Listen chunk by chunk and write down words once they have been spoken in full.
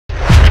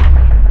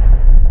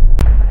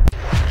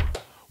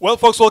Well,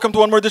 folks, welcome to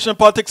one more edition of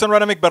Politics and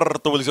Run. I'm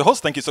Egberto Willis, your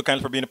host. Thank you so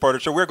kindly for being a part of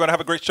the show. We're going to have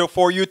a great show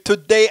for you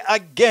today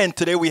again.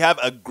 Today we have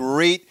a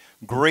great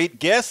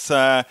guest.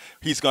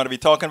 He's going to be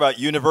talking about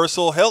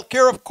universal health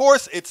care. Of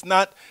course, it's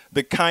not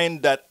the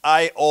kind that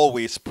I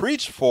always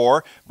preach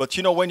for, but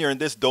you know, when you're in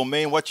this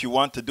domain, what you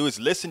want to do is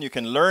listen. You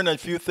can learn a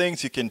few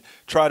things. You can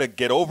try to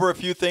get over a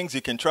few things.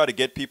 You can try to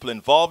get people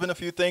involved in a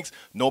few things.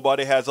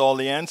 Nobody has all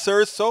the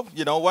answers. So,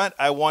 you know what?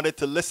 I wanted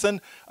to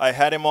listen. I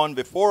had him on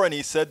before, and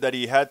he said that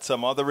he had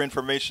some other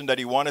information that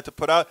he wanted to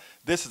put out.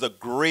 This is a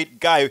great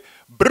guy.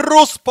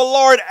 Bruce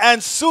Pollard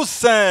and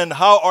Susan,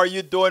 how are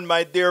you doing,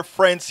 my dear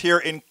friends here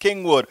in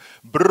Kingwood?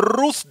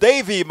 Bruce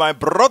Davey, my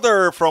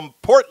brother from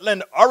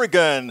Portland,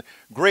 Oregon.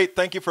 Great,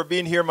 thank you for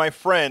being here, my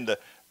friend.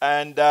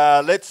 And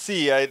let's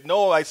see, I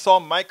know I saw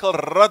Michael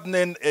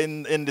Rudnin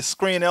in the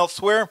screen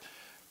elsewhere.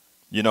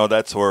 You know,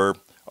 that's our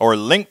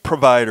link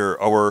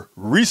provider, our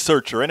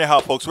researcher.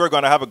 Anyhow, folks, we're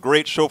going to have a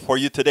great show for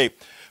you today.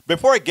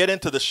 Before I get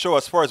into the show,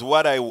 as far as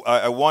what I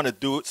want to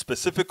do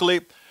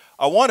specifically,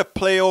 I want to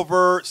play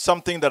over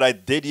something that I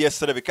did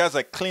yesterday because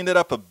I cleaned it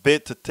up a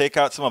bit to take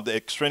out some of the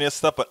extraneous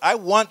stuff. But I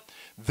want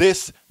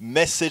this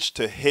message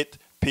to hit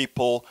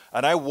people,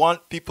 and I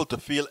want people to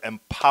feel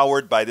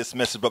empowered by this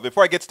message. But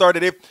before I get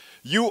started, if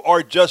you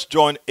are just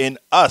joining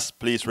us,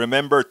 please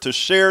remember to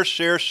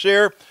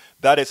share.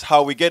 That is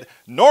how we get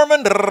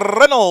Norman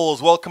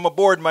Reynolds. Welcome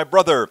aboard, my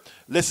brother.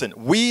 Listen,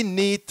 we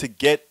need to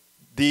get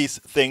these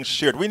things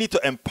shared. We need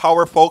to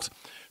empower folks.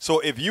 So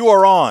if you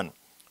are on,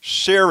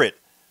 share it.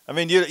 I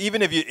mean,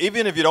 even if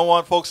you don't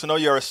want folks to know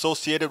you're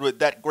associated with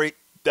that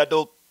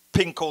little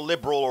pinko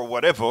liberal or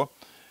whatever,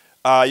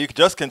 you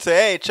just can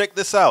say, hey, check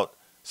this out.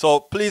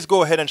 So please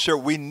go ahead and share.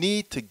 We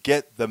need to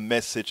get the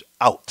message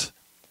out.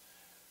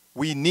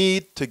 We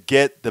need to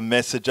get the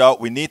message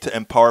out. We need to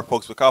empower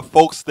folks because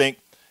folks think,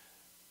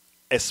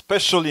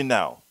 especially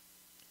now,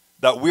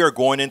 that we are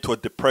going into a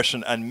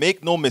depression. And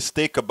make no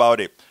mistake about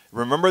it.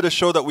 Remember the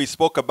show that we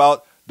spoke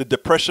about? The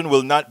depression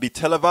will not be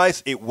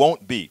televised. It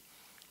won't be.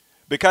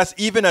 Because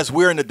even as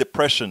we're in a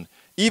depression,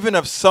 even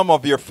if some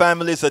of your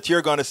families that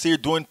you're going to see are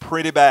doing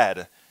pretty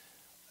bad,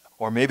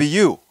 or maybe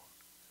you,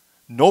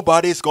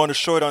 nobody's going to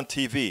show it on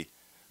TV.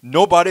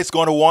 Nobody's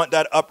going to want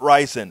that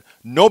uprising.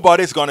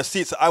 Nobody's going to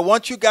see it. So I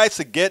want you guys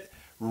to get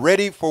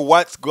ready for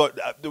what's good.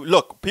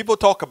 Look, people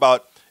talk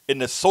about in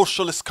the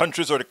socialist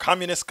countries or the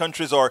communist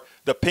countries or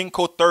the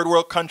pinko third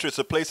world countries,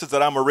 the places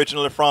that I'm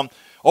originally from.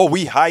 Oh,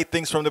 we hide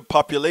things from the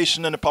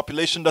population and the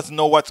population doesn't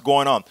know what's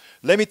going on.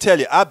 Let me tell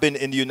you, I've been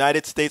in the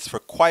United States for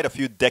quite a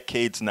few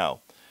decades now.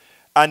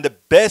 And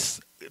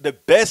the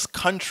best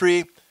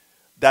country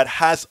that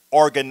has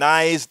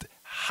organized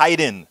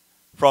hiding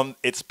from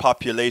its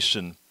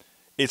population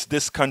is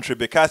this country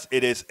because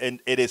it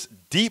is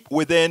deep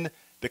within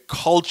the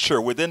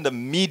culture, within the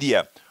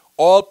media,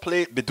 all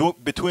played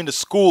between the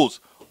schools,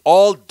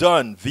 all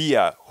done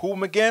via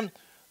whom again?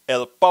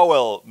 El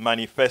Powell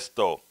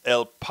Manifesto.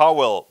 El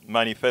Powell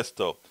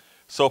Manifesto.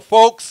 So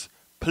folks,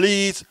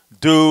 please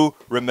do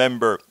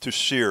remember to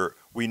share.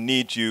 We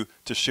need you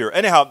to share.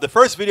 Anyhow, the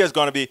first video is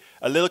going to be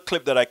a little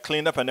clip that I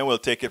cleaned up and then we'll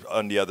take it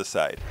on the other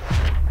side.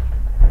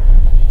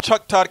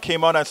 Chuck Todd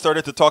came on and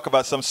started to talk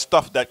about some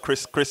stuff that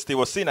Chris Christie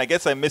was seeing. I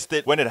guess I missed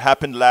it when it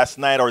happened last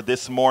night or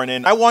this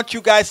morning. I want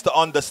you guys to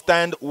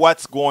understand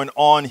what's going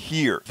on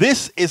here.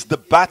 This is the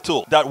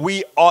battle that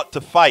we ought to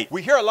fight.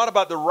 We hear a lot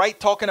about the right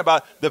talking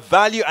about the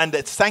value and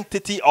the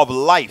sanctity of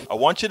life. I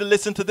want you to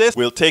listen to this.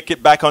 We'll take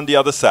it back on the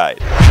other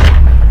side.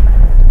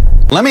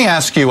 Let me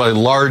ask you a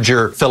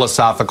larger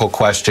philosophical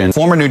question.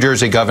 Former New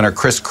Jersey Governor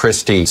Chris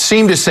Christie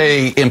seemed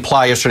to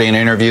imply yesterday in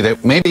an interview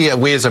that maybe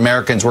we as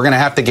Americans, we're going to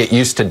have to get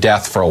used to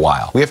death for a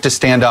while. We have to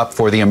stand up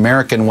for the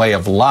American way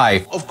of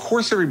life. Of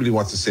course, everybody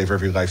wants to save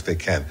every life they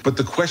can. But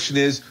the question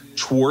is,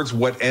 towards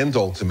what end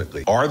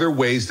ultimately? Are there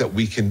ways that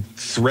we can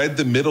thread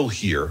the middle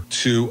here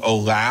to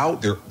allow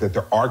that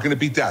there are going to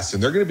be deaths,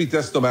 and they're going to be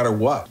deaths no matter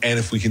what? And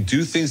if we can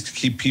do things to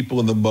keep people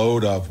in the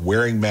mode of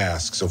wearing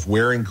masks, of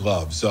wearing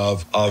gloves,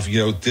 of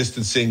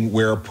distancing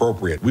where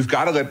appropriate, we've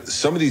got to let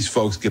some of these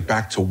folks get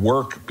back to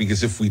work,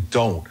 because if we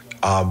don't,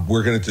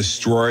 we're going to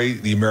destroy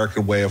the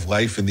American way of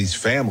life in these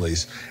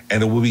families,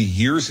 and it will be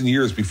years and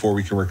years before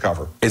we can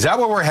recover. Is that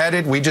where we're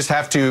headed? We just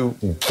have to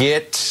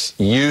get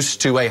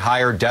used to a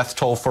higher death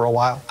toll for a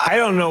while? I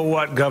don't know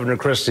what Governor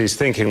Christie's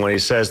thinking when he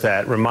says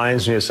that.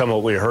 Reminds me of some of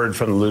what we heard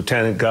from the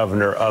Lieutenant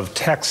Governor of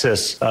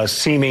Texas,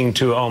 seeming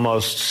to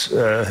almost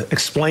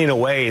explain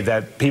away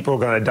that people are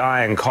going to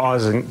die and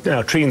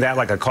treating that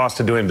like a cost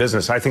of doing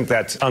business. I think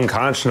that's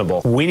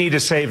unconscionable. We need to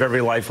save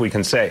every life we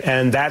can save,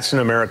 and that's an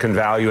American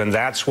value, and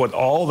that's what with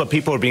all the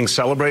people who are being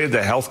celebrated, the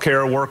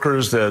healthcare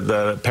workers,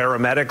 the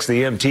paramedics,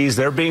 the EMTs,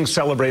 they're being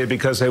celebrated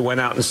because they went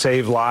out and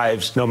saved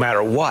lives no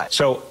matter what.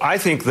 So I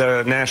think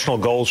the national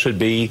goal should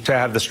be to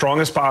have the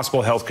strongest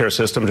possible healthcare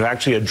system, to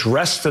actually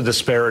address the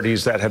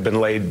disparities that have been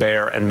laid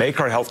bare and make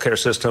our healthcare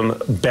system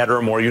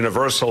better, more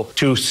universal,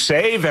 to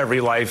save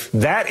every life.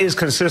 That is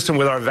consistent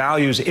with our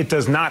values. It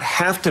does not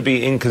have to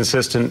be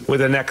inconsistent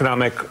with an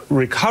economic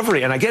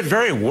recovery. And I get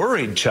very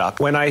worried, Chuck,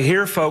 when I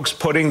hear folks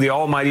putting the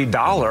almighty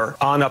dollar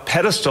on a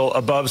pedestal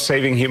above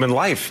saving human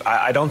life.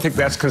 I don't think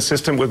that's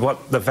consistent with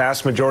what the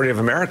vast majority of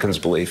Americans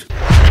believe.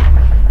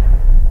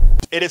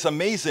 It is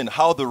amazing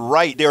how the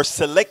right, they're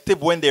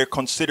selective when they're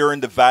considering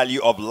the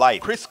value of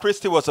life. Chris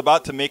Christie was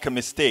about to make a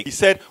mistake. He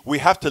said, we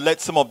have to let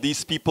some of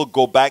these people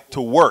go back to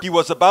work. He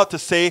was about to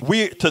say,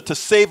 to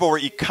save our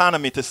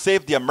economy, to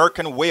save the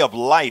American way of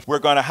life, we're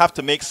going to have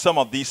to make some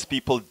of these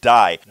people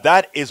die.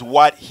 That is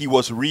what he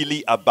was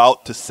really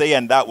about to say,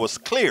 and that was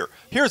clear.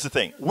 Here's the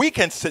thing. We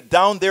can sit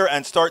down there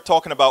and start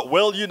talking about,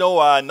 well, you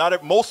know,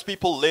 most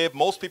people live,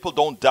 most people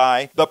don't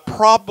die. The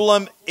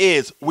problem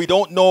is we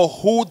don't know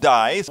who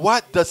dies.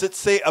 What does it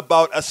say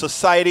about a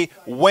society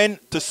when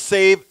to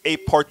save a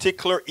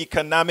particular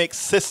economic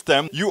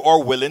system you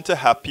are willing to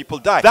have people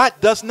die? That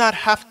does not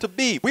have to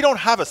be. We don't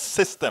have a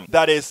system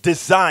that is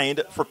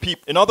designed for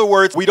people. In other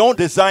words, we don't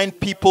design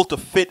people to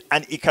fit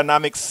an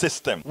economic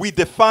system. We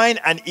define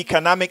an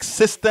economic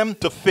system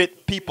to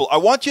fit people. I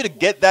want you to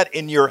get that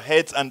in your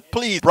heads, and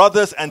please,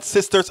 brothers and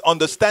sisters,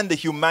 understand the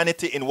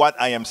humanity in what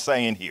I am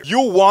saying here.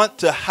 You want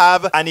to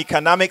have an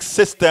economic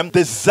system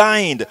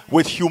designed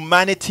with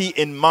humanity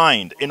in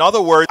mind. In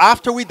other words,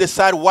 after we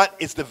decide what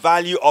is the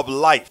value of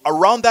life,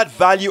 around that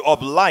value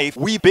of life,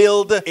 we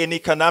build an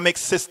economic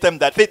system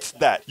that fits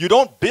that. You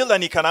don't build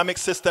an economic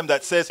system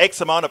that says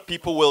X amount of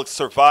people will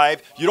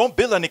survive. You don't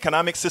build an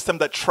economic system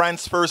that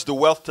transfers the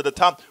wealth to the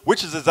top,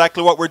 which is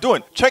exactly what we're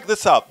doing. Check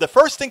this out. The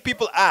first thing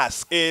people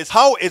ask is,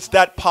 how is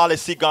that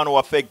policy going to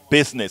affect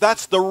business?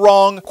 That's the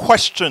wrong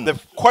question. The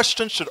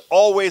question should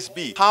always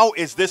be, how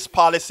is this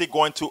policy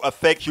going to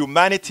affect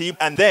humanity?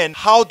 And then,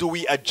 how do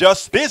we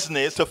adjust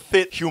business to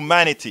fit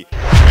humanity?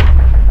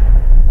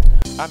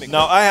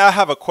 Now, I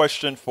have a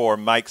question for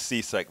Mike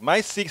Cisak.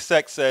 Mike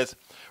Cisak says,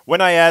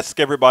 when I ask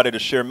everybody to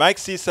share, Mike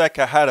Cisak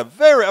had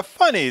a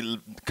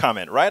funny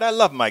comment, right? I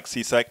love Mike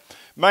Cisak.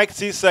 Mike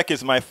Cisak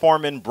is my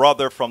foreman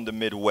brother from the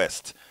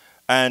Midwest.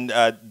 And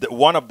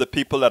one of the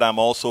people that I'm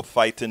also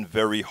fighting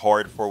very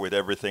hard for with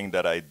everything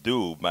that I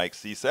do, Mike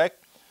Cisak.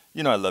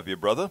 You know I love you,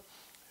 brother.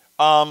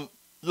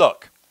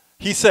 Look,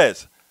 he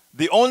says,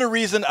 the only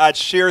reason I'd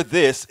share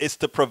this is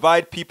to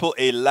provide people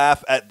a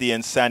laugh at the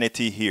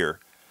insanity here.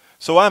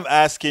 So I'm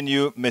asking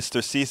you,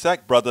 Mr.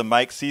 Cisak, brother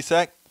Mike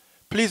Cisak,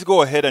 please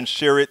go ahead and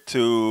share it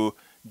to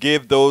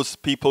give those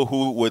people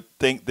who would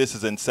think this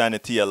is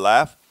insanity a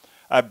laugh.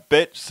 I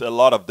bet a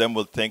lot of them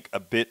will think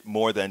a bit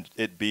more than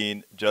it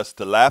being just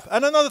a laugh.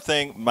 And another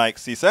thing, Mike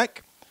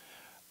Cisak,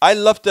 I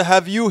love to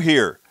have you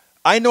here.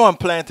 I know I'm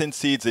planting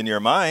seeds in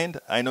your mind.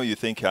 I know you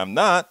think I'm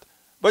not.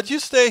 But you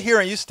stay here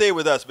and you stay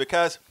with us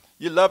because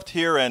you loved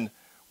here and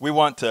we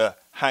want to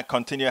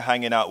continue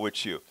hanging out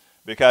with you.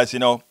 Because, you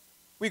know,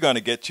 we're going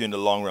to get you in the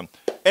long run.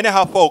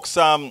 Anyhow, folks,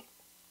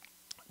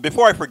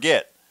 before I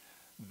forget,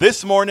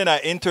 this morning I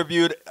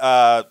interviewed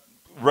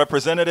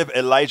Representative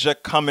Elijah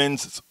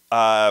Cummings'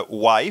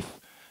 wife.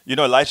 You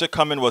know, Elijah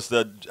Cummings was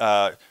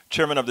the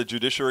chairman of the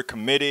Judiciary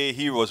Committee.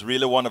 He was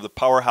really one of the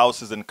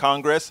powerhouses in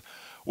Congress.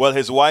 Well,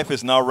 his wife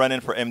is now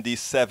running for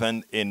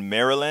MD7 in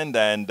Maryland,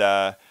 and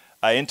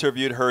I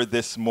interviewed her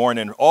this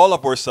morning. All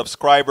of our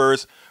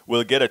subscribers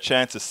will get a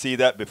chance to see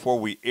that before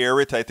we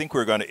air it. I think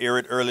we're going to air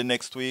it early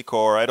next week,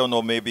 or I don't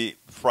know, maybe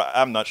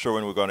I'm not sure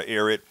when we're going to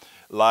air it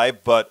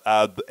live, but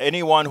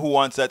anyone who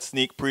wants that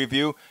sneak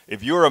preview,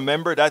 if you're a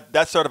member,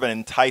 that's sort of an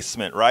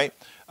enticement, right?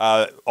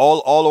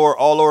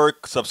 All our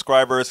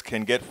subscribers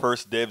can get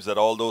first dibs at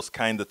all those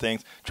kind of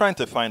things, trying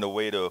to find a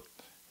way to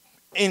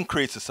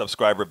increase the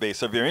subscriber base.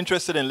 So if you're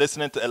interested in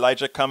listening to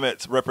Elijah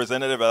Cummings,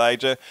 Representative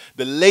Elijah,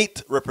 the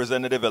late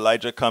Representative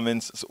Elijah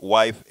Cummings'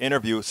 wife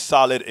interview,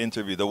 solid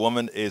interview. The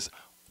woman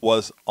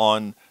was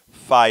on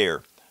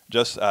fire.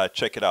 Just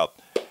check it out.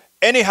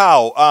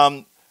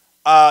 Anyhow,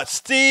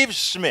 Steve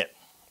Schmidt.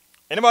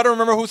 Anybody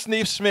remember who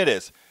Steve Schmidt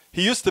is?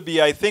 He used to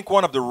be, I think,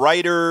 one of the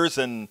writers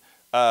and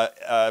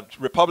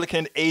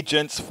Republican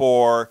agents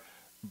for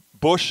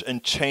Bush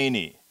and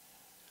Cheney.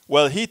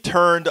 Well, he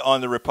turned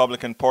on the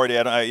Republican Party.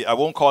 I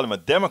won't call him a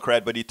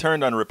Democrat, but he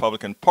turned on the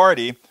Republican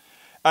Party.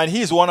 And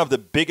he's one of the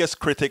biggest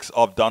critics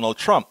of Donald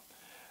Trump.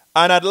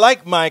 And I'd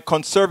like my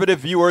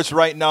conservative viewers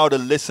right now to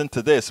listen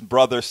to this.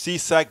 Brother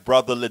Cisak,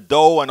 Brother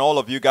Ledo, and all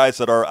of you guys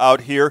that are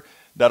out here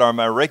that are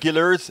my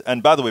regulars.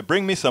 And by the way,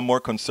 bring me some more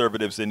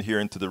conservatives in here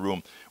into the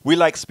room. We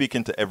like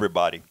speaking to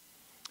everybody.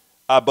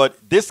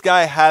 But this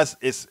guy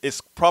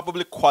is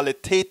probably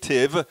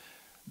qualitative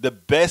the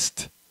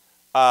best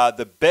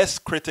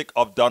critic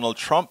of Donald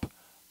Trump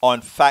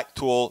on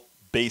factual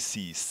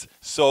bases.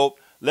 So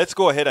let's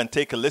go ahead and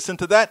take a listen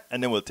to that,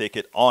 and then we'll take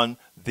it on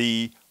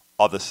the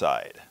other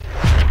side.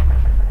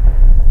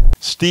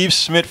 Steve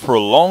Smith for a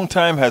long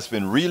time has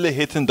been really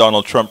hitting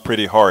Donald Trump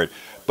pretty hard.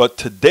 But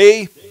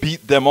today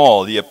beat them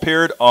all. He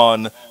appeared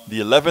on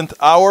the 11th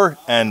hour,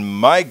 and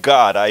my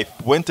God, I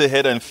went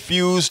ahead and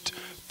fused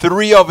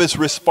 3 of his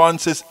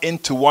responses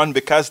into one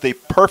because they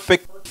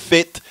perfect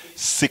fit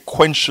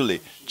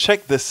sequentially.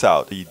 Check this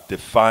out. He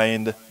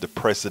defined the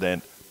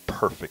president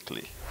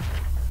perfectly.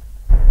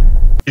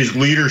 His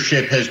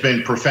leadership has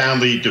been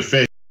profoundly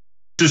deficient.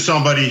 This is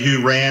somebody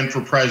who ran for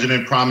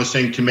president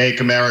promising to make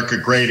America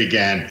great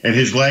again, and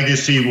his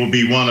legacy will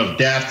be one of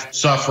death,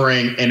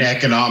 suffering, and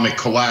economic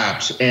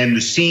collapse. And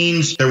the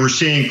scenes that we're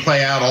seeing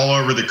play out all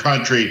over the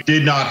country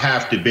did not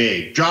have to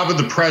be. The job of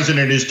the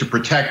president is to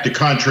protect the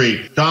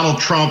country. Donald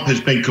Trump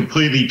has been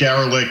completely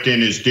derelict in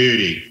his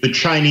duty. The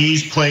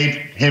Chinese played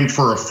him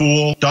for a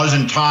fool. A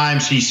dozen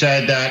times he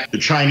said that the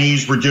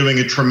Chinese were doing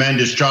a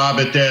tremendous job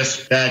at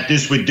this, that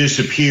this would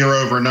disappear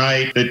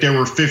overnight, that there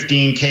were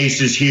 15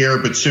 cases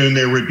here, but soon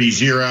there would be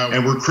 0,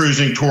 and we're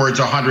cruising towards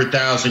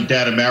 100,000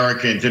 dead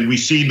Americans. And we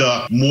see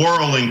the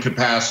moral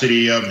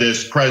incapacity of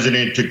this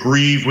president to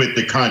grieve with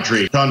the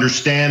country, to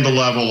understand the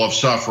level of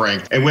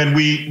suffering. And when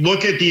we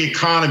look at the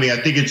economy,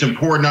 I think it's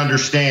important to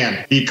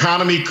understand the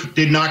economy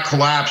did not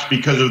collapse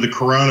because of the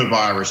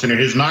coronavirus, and it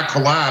has not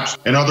collapsed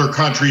in other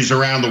countries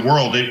around the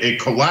world. It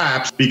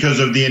collapsed because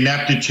of the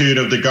ineptitude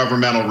of the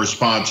governmental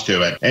response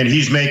to it. And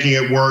he's making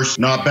it worse,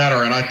 not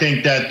better. And I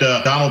think that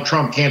Donald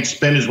Trump can't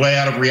spin his way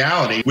out of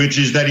reality, which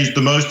is that he's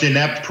the most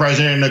inept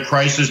president in a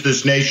crisis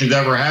this nation's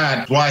ever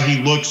had. Why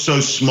he looks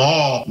so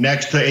small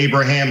next to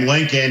Abraham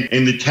Lincoln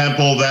in the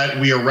temple that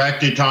we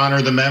erected to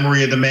honor the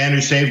memory of the man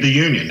who saved the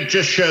Union. It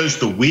just shows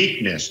the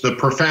weakness, the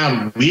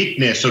profound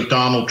weakness of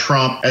Donald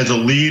Trump as a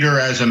leader,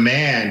 as a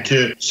man,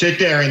 to sit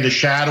there in the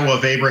shadow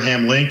of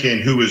Abraham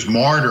Lincoln, who was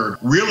martyred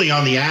really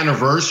on the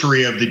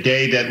anniversary of the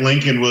day that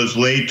Lincoln was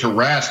laid to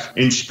rest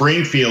in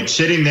Springfield,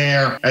 sitting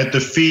there at the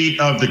feet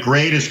of the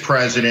greatest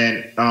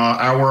president,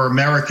 our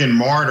American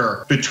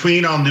martyr,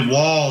 between on the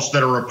walls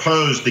that are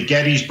opposed the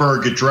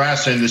Gettysburg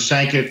Address and the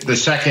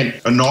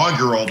second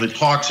inaugural that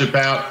talks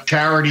about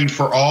charity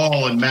for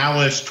all and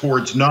malice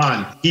towards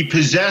none. He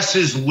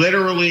possesses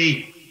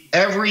literally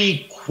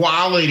every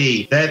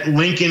quality that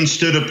Lincoln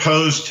stood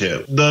opposed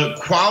to. The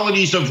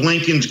qualities of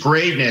Lincoln's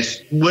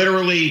greatness,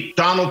 literally,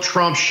 Donald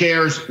Trump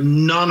shares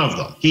none of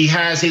them. He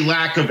has a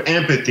lack of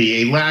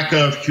empathy, a lack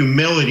of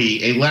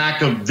humility, a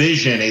lack of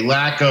vision, a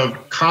lack of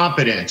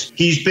competence.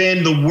 He's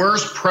been the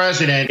worst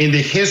president in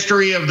the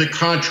history of the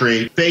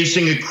country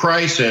facing a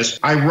crisis.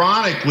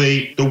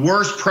 Ironically, the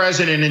worst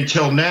president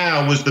until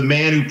now was the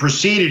man who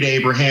preceded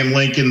Abraham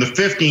Lincoln, the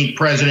 15th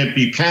President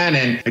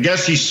Buchanan. I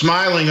guess he's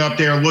smiling up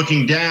there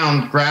looking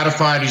down,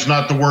 gratified he's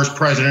not the worst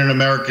president in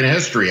American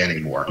history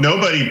anymore.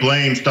 Nobody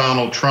blames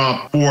Donald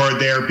Trump for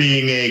there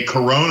being a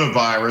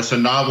coronavirus, a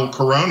novel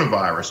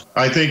coronavirus.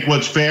 I think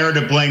what's fair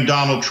to blame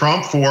Donald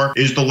Trump for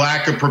is the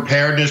lack of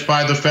preparedness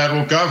by the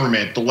federal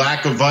government, the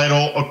lack of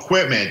vital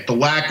equipment, the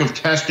lack of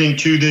testing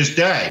to this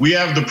day. We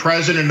have the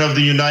president of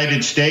the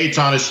United States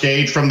on a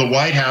stage from the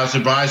White House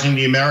advising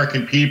the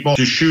American people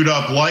to shoot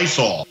up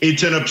Lysol.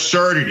 It's an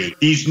absurdity.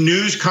 These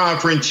news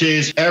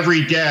conferences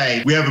every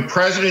day, we have a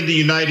president of the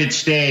United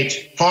States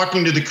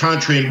talking to the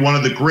country in one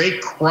of the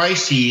great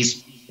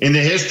crises in the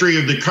history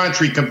of the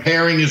country,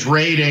 comparing his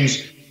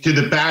ratings to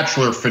the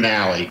Bachelor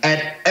finale.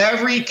 At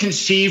every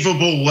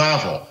conceivable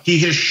level, he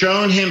has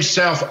shown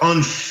himself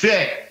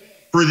unfit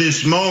for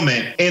this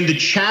moment. And the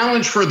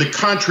challenge for the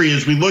country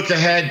as we look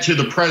ahead to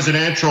the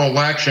presidential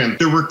election,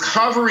 the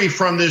recovery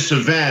from this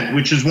event,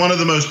 which is one of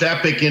the most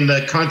epic in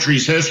the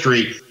country's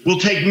history, will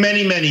take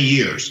many, many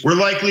years. We're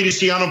likely to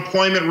see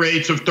unemployment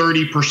rates of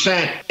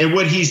 30%. And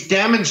what he's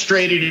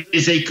demonstrated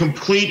is a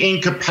complete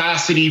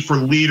incapacity for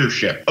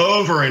leadership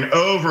over and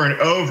over and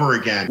over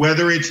again,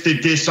 whether it's the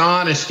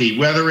dishonesty,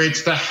 whether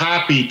it's the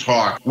happy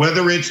talk,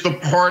 whether it's the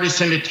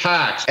partisan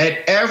attacks. At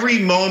every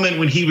moment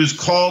when he was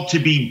called to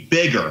be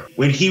bigger,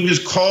 when he was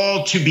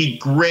called to be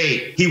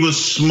great, he was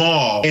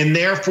small. And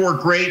therefore,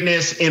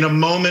 greatness in a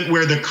moment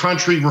where the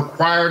country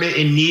required it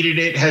and needed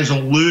it has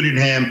eluded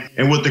him.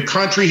 And what the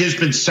country has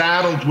been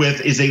saddled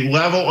with is a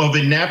level of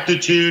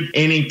ineptitude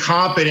and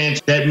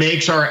incompetence that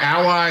makes our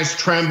allies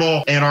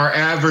tremble and our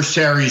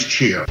adversaries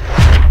cheer.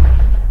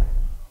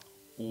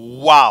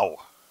 Wow.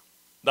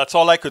 That's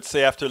all I could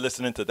say after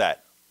listening to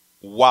that.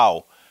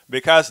 Wow.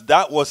 Because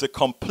that was a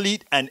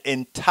complete and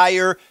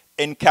entire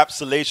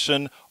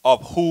encapsulation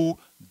of who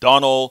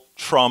Donald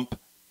Trump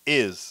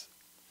is.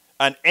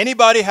 And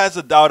anybody has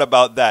a doubt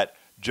about that,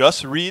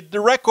 just read the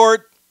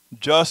record.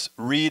 Just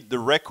read the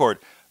record.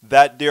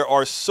 That there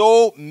are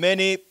so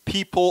many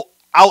people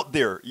out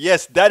there.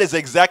 Yes, that is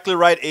exactly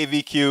right,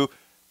 AVQ.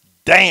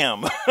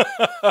 Damn.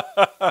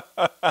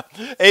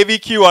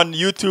 AVQ on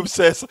YouTube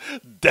says,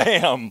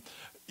 damn.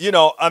 You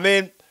know, I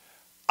mean,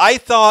 I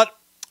thought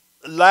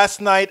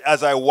last night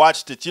as I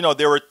watched it, you know,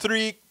 there were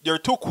three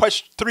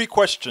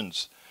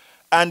questions.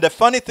 And the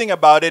funny thing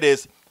about it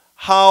is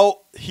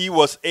how he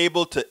was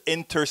able to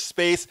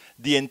interspace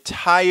the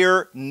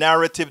entire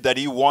narrative that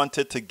he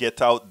wanted to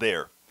get out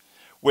there.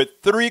 with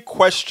 3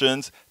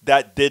 questions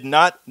that did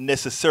not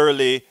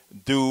necessarily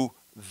do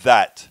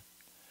that.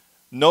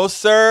 No,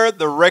 sir,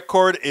 the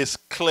record is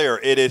clear.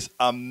 It is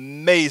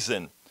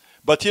amazing.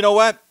 But you know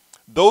what?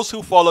 Those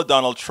who follow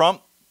Donald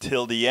Trump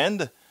till the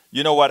end,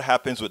 you know what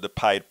happens with the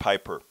Pied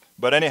Piper.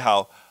 But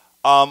anyhow,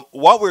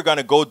 what we're going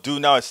to go do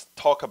now is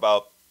talk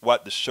about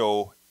what the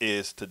show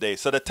is today.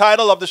 So the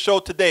title of the show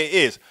today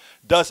is,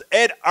 does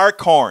Ed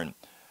Eichhorn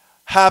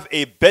have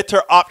a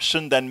better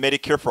option than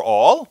Medicare for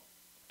All?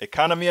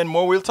 Economy and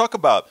more we'll talk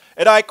about.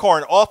 Ed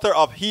Eichhorn, author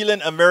of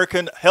Healing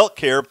American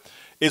Healthcare,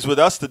 is with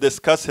us to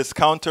discuss his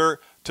counter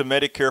to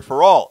Medicare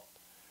for All.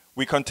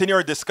 We continue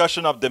our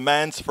discussion of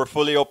demands for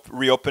fully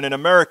reopening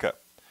America.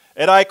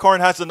 Ed Eichhorn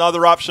has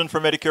another option for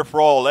Medicare for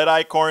All. Ed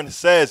Eichhorn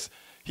says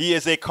he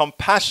is a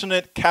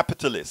compassionate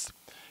capitalist.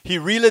 He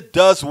really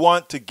does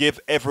want to give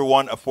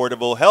everyone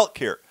affordable health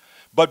care.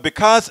 But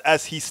because,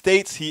 as he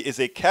states, he is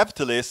a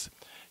capitalist,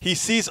 he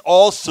sees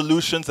all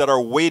solutions that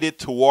are weighted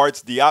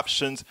towards the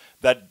options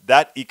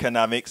that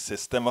economic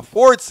system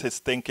affords his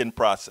thinking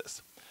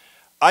process.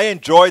 I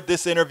enjoyed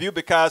this interview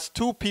because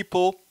 2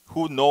 people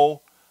who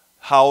know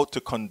how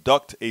to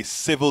conduct a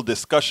civil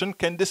discussion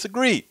can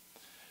disagree,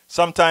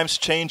 sometimes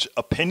change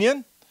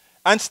opinion,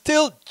 and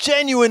still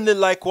genuinely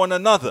like one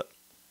another.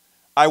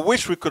 I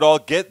wish we could all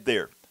get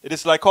there. It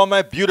is like all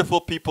my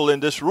beautiful people in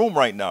this room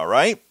right now,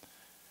 right?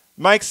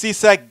 Mike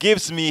Cisak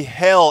gives me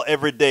hell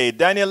every day.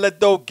 Daniel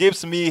Ledo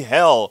gives me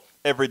hell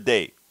every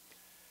day.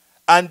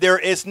 And there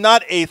is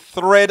not a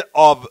thread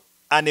of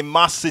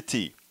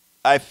animosity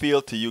I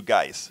feel to you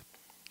guys,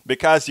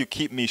 because you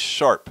keep me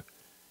sharp.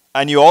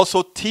 And you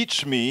also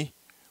teach me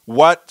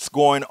what's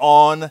going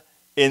on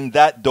in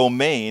that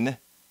domain,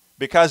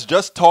 because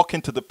just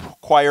talking to the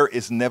choir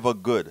is never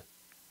good.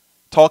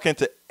 Talking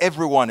to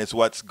everyone is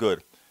what's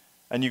good.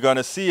 And you're going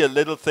to see a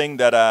little thing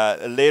that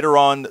later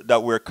on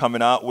that we're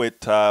coming out with,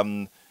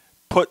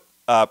 put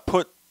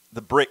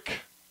the brick.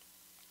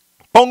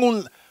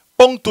 Pon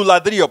tu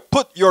ladrillo,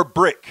 put your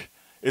brick,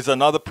 is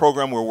another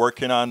program we're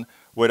working on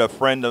with a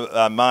friend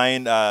of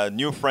mine, a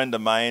new friend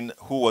of mine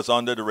who was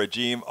under the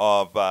regime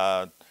of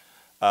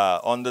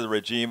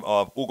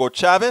Hugo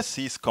Chavez.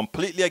 He's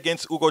completely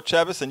against Hugo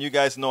Chavez, and you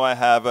guys know I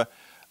have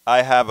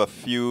a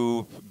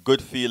few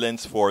good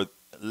feelings for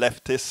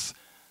leftists.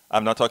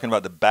 I'm not talking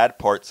about the bad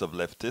parts of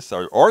leftists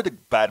or the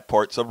bad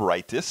parts of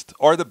rightists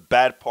or the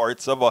bad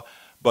parts of,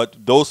 but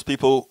those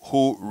people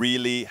who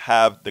really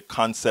have the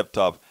concept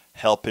of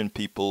helping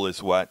people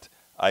is what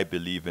I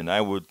believe in. I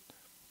would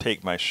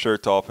take my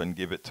shirt off and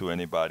give it to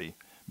anybody,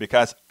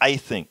 because I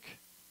think,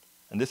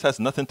 and this has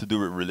nothing to do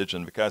with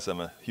religion because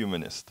I'm a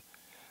humanist,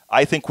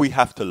 I think we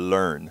have to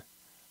learn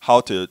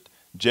how to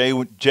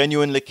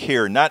genuinely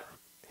care, not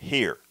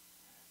here,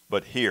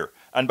 but here.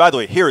 And by the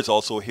way, here is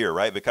also here,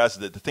 right? Because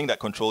the thing that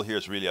controls here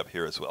is really up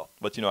here as well.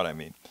 But you know what I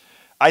mean.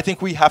 I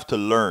think we have to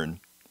learn.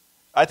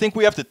 I think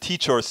we have to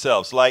teach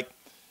ourselves. Like,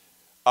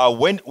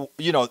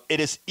 it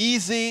is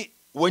easy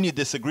when you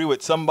disagree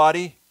with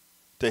somebody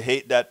to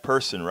hate that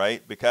person,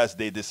 right? Because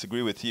they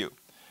disagree with you.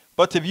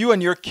 But if you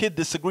and your kid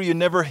disagree, you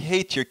never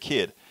hate your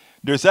kid.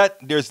 There's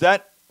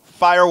that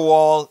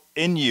firewall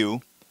in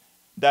you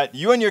that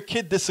you and your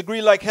kid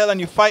disagree like hell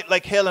and you fight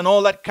like hell and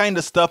all that kind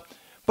of stuff.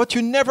 But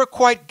you never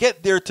quite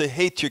get there to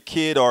hate your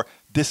kid or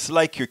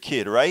dislike your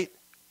kid, right?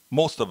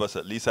 Most of us,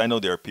 at least. I know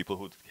there are people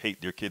who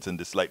hate their kids and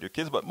dislike their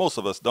kids, but most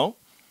of us don't.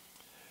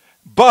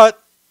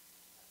 But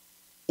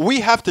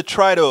we have to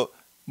try to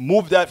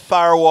move that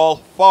firewall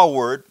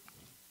forward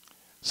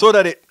so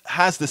that it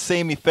has the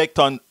same effect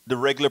on the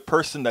regular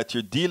person that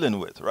you're dealing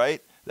with,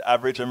 right? The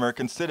average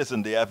American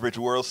citizen, the average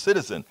world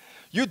citizen.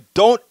 You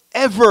don't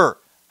ever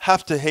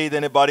have to hate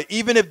anybody,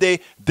 even if they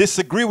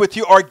disagree with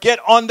you or get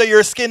under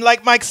your skin,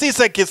 like Mike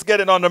Cisak is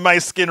getting under my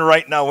skin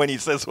right now when he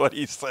says what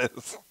he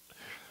says.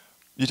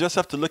 You just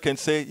have to look and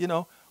say,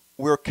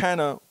 we're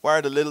kind of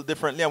wired a little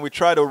differently, and we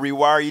try to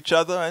rewire each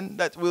other, and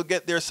that we'll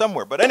get there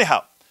somewhere. But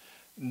anyhow,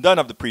 none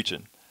of the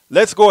preaching.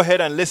 Let's go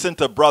ahead and listen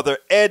to Brother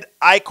Ed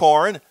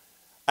Eichhorn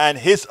and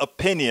his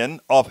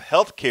opinion of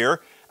healthcare.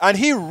 And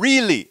he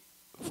really,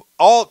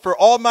 for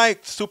all my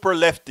super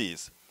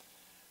lefties,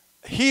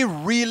 he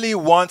really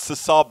wants to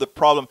solve the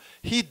problem.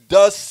 He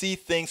does see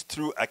things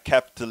through a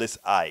capitalist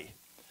eye.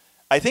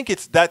 I think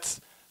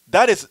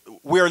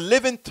we're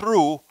living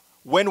through,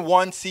 when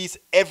one sees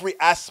every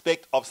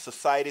aspect of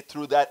society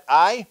through that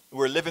eye,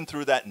 we're living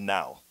through that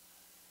now.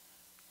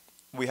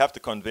 We have to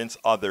convince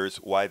others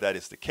why that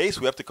is the case.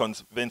 We have to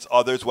convince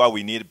others why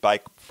we need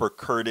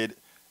bifurcated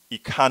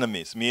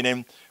economies,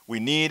 meaning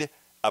we need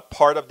a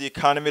part of the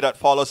economy that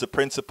follows the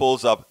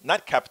principles of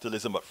not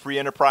capitalism but free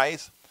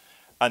enterprise,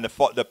 and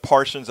the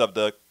portions of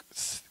the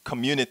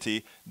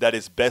community that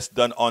is best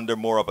done under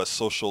more of a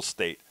social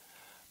state.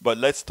 But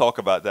let's talk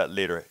about that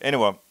later.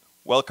 Anyway,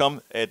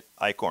 welcome, Ed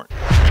Eichhorn.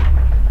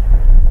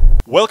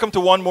 Welcome to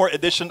one more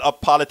edition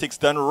of Politics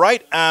Done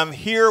Right. I'm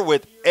here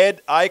with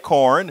Ed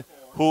Eichhorn,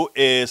 who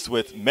is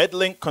with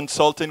MedLink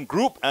Consulting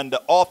Group and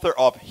the author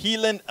of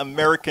Healing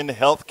American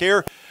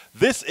Healthcare.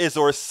 This is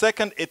our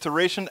second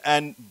iteration,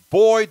 and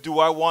boy, do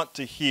I want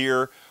to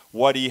hear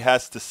what he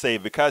has to say.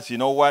 Because you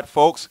know what,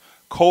 folks?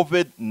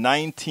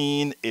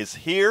 COVID-19 is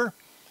here.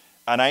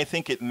 And I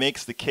think it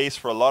makes the case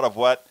for a lot of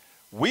what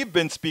we've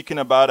been speaking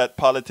about at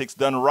Politics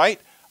Done Right.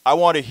 I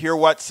want to hear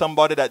what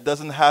somebody that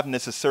doesn't have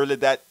necessarily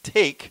that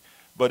take,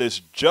 but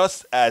is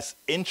just as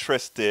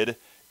interested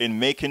in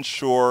making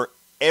sure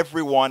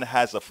everyone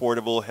has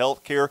affordable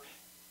health care.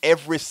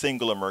 Every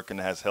single American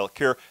has health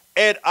care.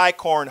 Ed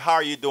Eichhorn, how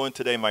are you doing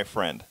today, my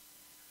friend?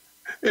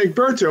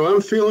 Egberto,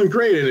 I'm feeling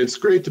great, and it's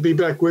great to be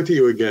back with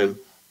you again.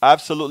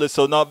 Absolutely.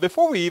 So now,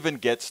 before we even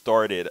get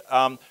started,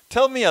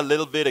 tell me a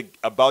little bit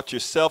about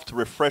yourself to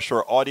refresh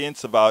our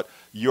audience about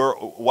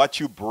what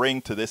you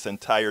bring to this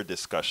entire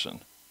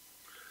discussion.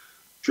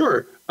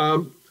 Sure.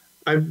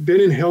 I've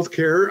been in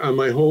healthcare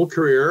my whole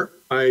career.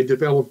 I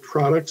developed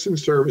products and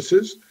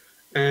services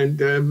and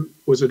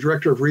was a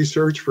director of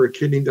research for a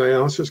kidney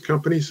dialysis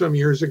company some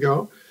years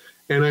ago.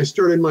 And I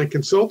started my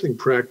consulting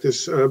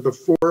practice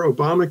before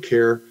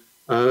Obamacare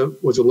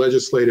was a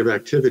legislative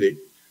activity.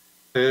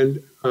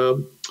 And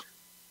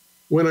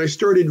when I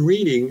started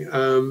reading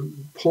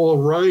Paul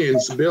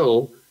Ryan's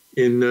bill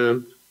in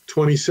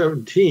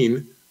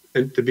 2017,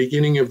 at the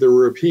beginning of the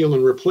repeal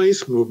and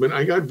replace movement,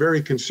 I got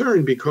very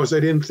concerned because I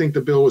didn't think the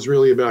bill was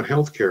really about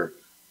healthcare.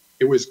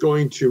 It was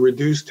going to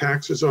reduce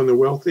taxes on the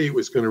wealthy. It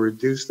was going to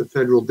reduce the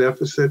federal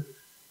deficit.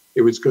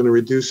 It was going to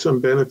reduce some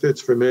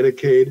benefits for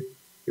Medicaid.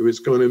 It was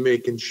going to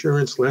make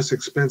insurance less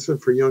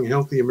expensive for young,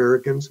 healthy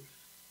Americans.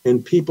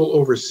 And people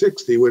over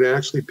 60 would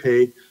actually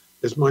pay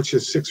as much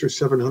as 600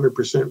 or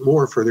 700%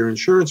 more for their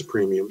insurance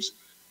premiums.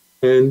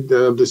 And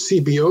the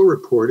CBO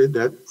reported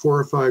that 4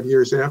 or 5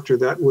 years after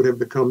that would have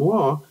become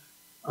law,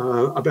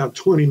 about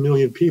 20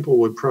 million people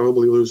would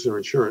probably lose their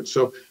insurance.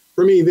 So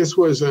for me, this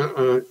was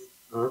a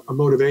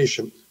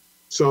motivation.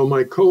 So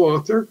my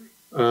co-author,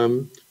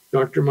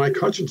 Dr. Mike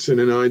Hutchinson,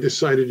 and I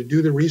decided to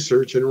do the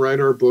research and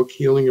write our book,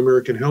 Healing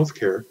American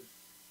Healthcare,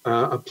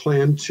 a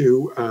plan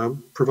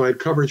to provide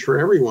coverage for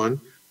everyone,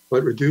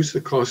 but reduce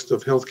the cost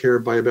of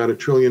healthcare by about $1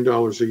 trillion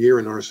a year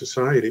in our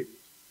society.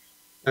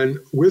 And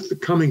with the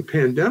coming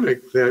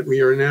pandemic that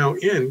we are now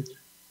in,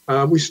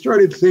 we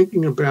started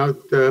thinking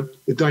about the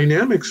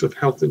dynamics of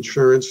health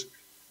insurance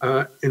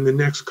in the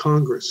next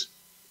Congress.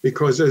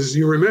 Because as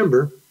you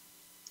remember,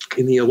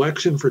 in the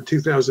election for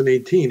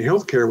 2018,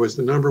 healthcare was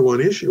the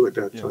 #1 issue at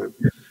that time.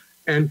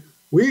 And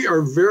we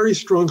are very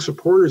strong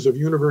supporters of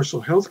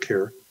universal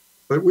healthcare.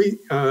 But we,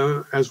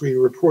 as we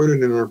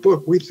reported in our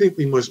book, we think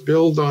we must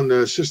build on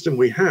the system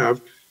we have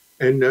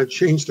and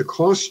change the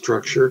cost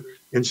structure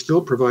and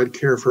still provide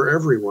care for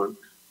everyone.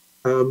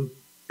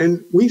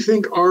 And we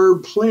think our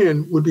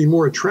plan would be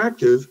more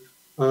attractive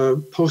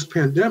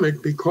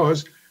post-pandemic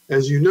because,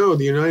 as you know,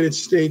 the United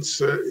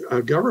States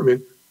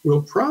government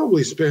will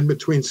probably spend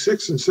between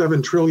 $6 and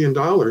 $7 trillion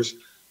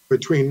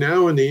between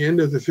now and the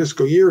end of the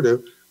fiscal year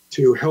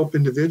to help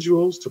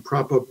individuals, to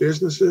prop up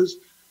businesses.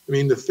 I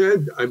mean, the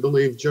Fed, I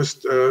believe,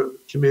 just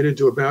committed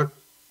to about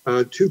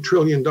 $2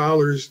 trillion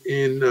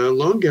in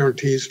loan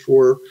guarantees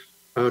for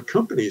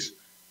companies.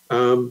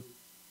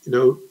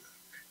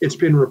 It's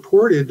been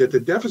reported that the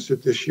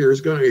deficit this year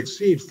is going to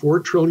exceed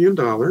 $4 trillion,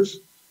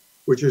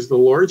 which is the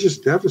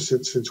largest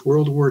deficit since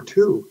World War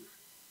II.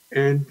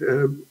 And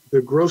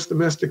the gross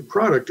domestic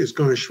product is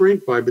going to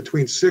shrink by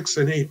between 6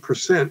 and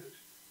 8%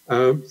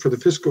 for the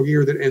fiscal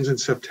year that ends in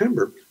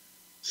September.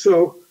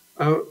 So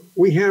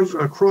we have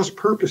cross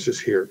purposes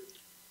here.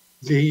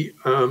 The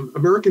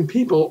American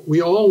people,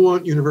 we all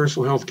want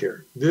universal health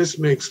care. This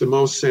makes the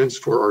most sense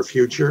for our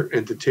future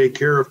and to take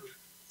care of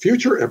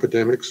future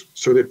epidemics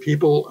so that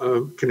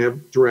people can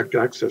have direct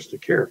access to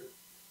care.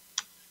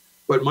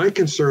 But my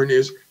concern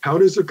is, how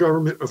does the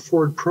government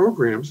afford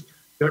programs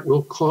that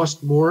will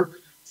cost more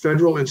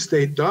federal and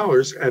state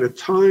dollars at a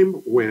time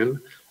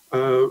when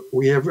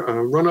we have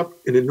run up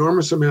an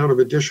enormous amount of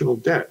additional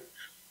debt?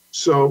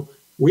 So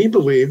we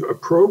believe a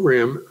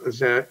program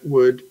that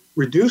would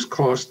reduce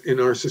cost in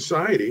our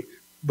society,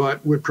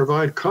 but would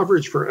provide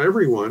coverage for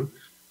everyone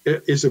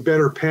is a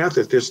better path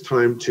at this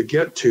time to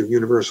get to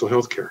universal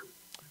health care.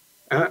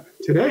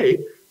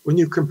 Today, when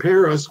you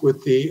compare us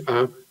with the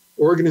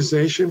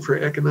Organization for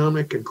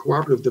Economic and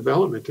Cooperative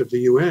Development of the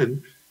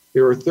UN,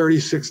 there are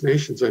 36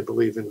 nations, I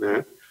believe, in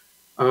that.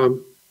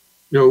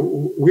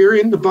 We're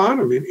in the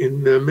bottom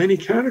in many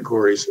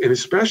categories, and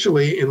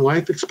especially in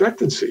life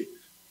expectancy.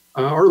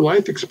 Our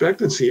life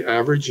expectancy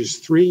average is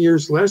 3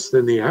 years less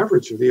than the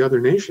average of the other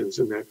nations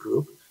in that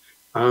group,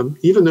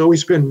 even though we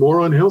spend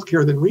more on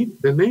healthcare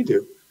than they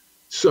do.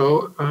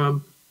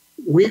 So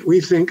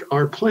we think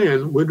our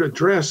plan would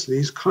address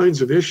these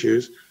kinds of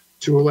issues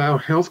to allow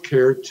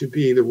healthcare to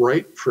be the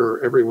right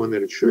for everyone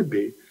that it should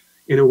be,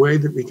 in a way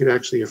that we could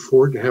actually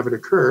afford to have it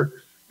occur,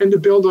 and to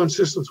build on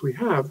systems we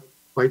have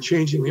by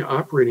changing the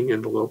operating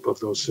envelope of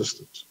those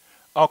systems.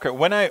 Okay,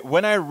 when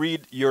I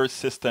read your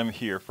system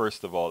here,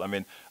 first of all, I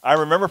mean, I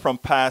remember from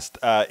past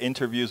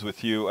interviews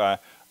with you,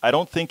 I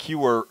don't think you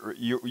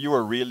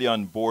were really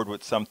on board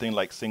with something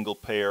like single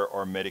payer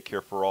or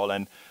Medicare for all.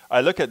 And I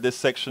look at this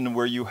section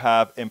where you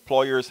have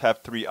employers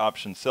have 3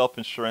 options: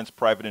 self-insurance,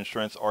 private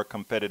insurance, or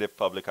competitive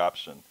public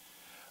option.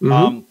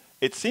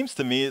 It seems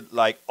to me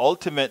like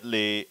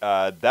ultimately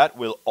that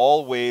will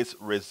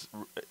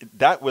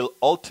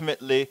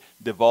ultimately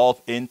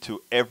devolve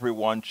into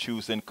everyone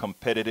choosing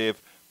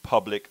competitive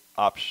public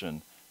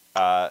option.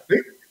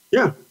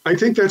 Yeah, I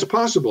think that's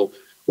possible.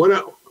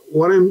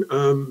 What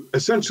I'm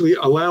essentially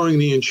allowing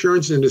the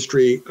insurance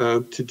industry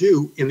to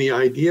do in the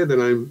idea that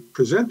I'm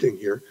presenting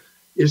here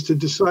is to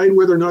decide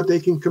whether or not they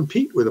can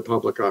compete with a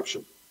public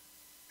option.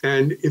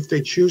 And if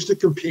they choose to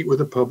compete with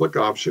a public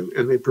option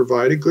and they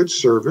provide a good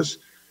service,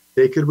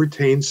 they could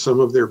retain some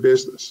of their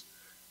business.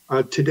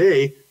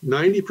 Today,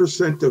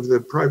 90% of the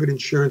private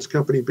insurance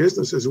company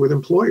business is with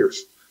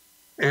employers,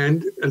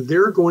 and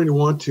they're going to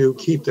want to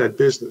keep that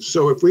business.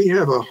 So if we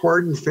have a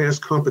hard and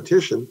fast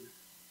competition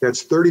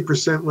that's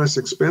 30% less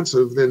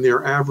expensive than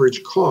their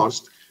average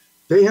cost,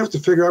 they have to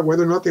figure out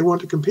whether or not they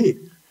want to compete.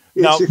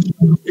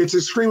 It's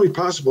extremely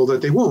possible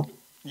that they won't.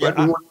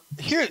 Yeah,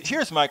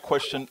 here's my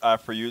question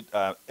for you,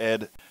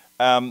 Ed,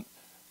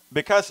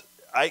 because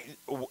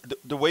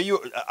the way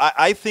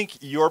I think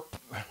you're,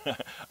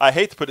 I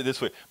hate to put it this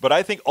way, but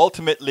I think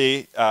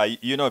ultimately,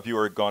 if you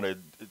were going to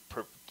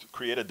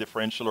create a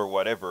differential or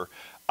whatever,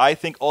 I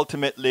think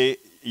ultimately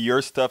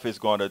your stuff is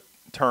going to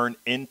turn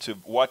into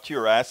what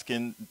you're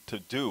asking to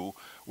do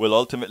will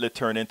ultimately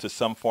turn into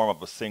some form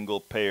of a single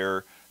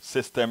payer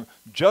system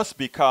just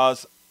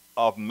because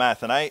of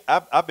math. And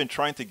I've been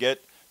trying to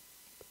get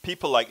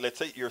people like, let's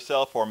say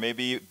yourself or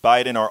maybe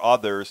Biden or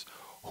others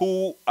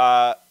who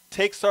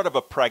take sort of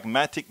a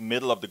pragmatic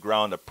middle of the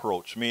ground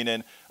approach.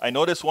 Meaning, I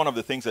notice one of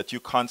the things that you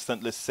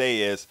constantly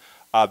say is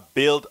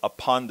build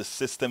upon the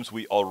systems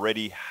we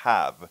already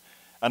have.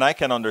 And I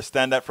can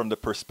understand that from the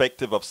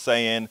perspective of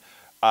saying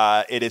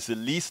it is the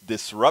least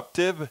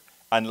disruptive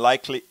and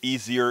likely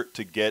easier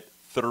to get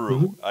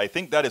through. I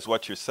think that is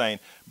what you're saying.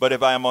 But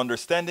if I am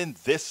understanding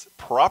this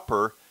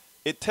proper,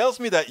 it tells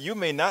me that you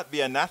may not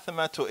be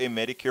anathema to a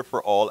Medicare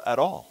for all at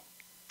all.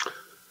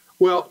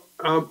 Well,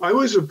 I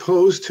was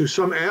opposed to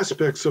some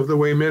aspects of the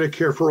way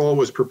Medicare for all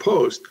was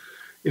proposed.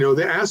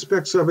 The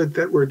aspects of it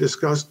that were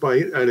discussed by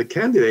the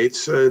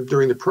candidates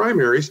during the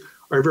primaries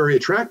are very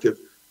attractive.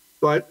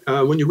 But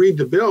when you read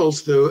the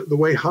bills, the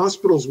way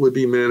hospitals would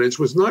be managed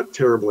was not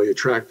terribly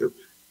attractive.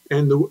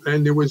 And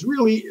there was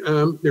really,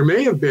 there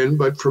may have been,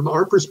 but from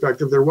our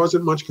perspective, there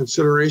wasn't much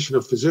consideration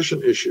of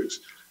physician issues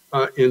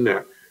in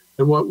that.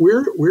 And what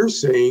we're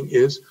saying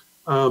is,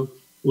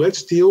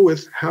 let's deal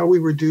with how we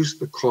reduce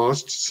the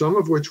costs, some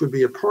of which would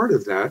be a part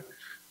of that.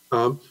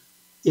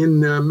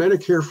 In the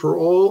Medicare for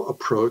All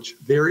approach,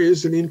 there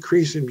is an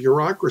increase in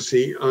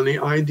bureaucracy on the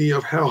idea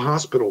of how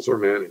hospitals are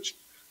managed.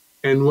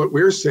 And what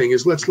we're saying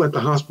is let's let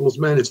the hospitals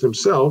manage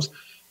themselves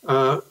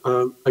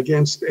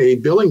against a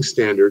billing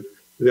standard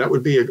that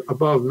would be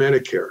above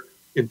Medicare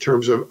in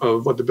terms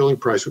of what the billing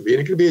price would be.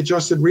 And it can be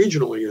adjusted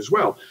regionally as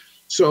well.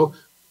 So,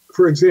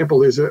 for example,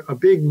 there's a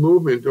big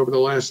movement over the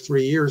last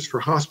 3 years for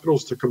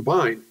hospitals to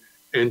combine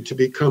and to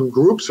become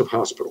groups of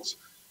hospitals.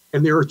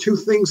 And there are two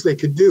things they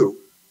could do.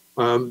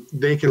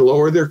 They can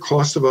lower their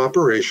cost of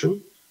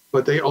operation,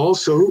 but they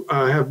also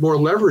have more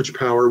leverage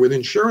power with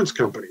insurance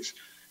companies.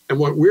 And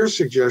what we're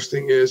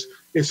suggesting is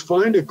it's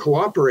fine to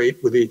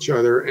cooperate with each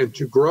other and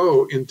to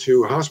grow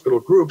into hospital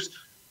groups,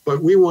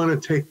 but we want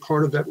to take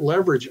part of that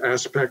leverage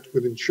aspect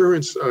with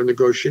insurance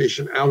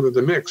negotiation out of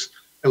the mix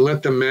and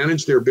let them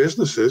manage their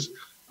businesses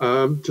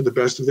to the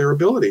best of their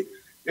ability.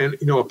 And,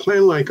 a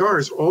plan like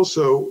ours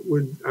also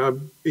would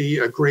be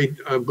a great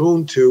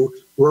boon to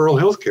rural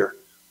healthcare.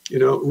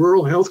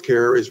 Rural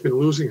healthcare has been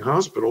losing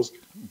hospitals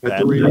at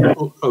the rate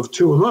of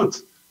 2 a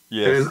month.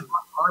 Yes. And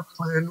our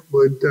plan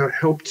would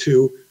help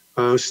to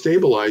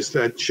stabilize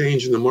that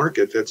change in the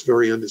market that's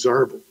very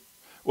undesirable.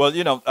 Well,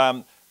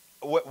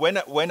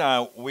 when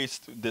we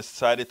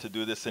decided to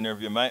do this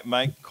interview,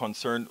 my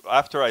concern,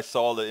 after I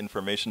saw the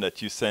information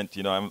that you sent,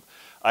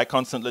 I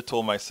constantly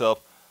told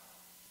myself,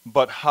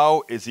 but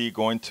how is he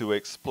going to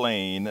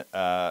explain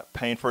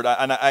paying for that?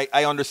 And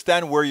I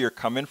understand where you're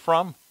coming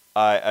from.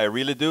 I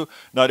really do.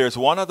 Now, there's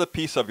one other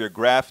piece of your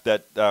graph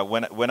that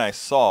when I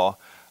saw,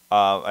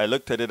 I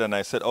looked at it and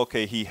I said,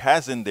 okay, he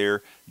has in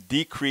there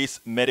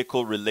decreased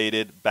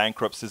medical-related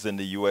bankruptcies in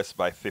the U.S.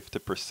 by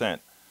 50%.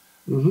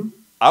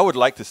 I would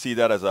like to see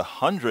that as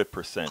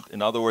 100%.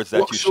 In other words,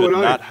 that you should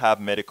not have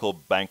medical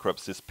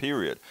bankruptcies,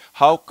 period.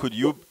 How could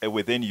you,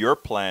 within your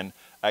plan,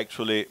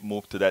 actually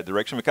move to that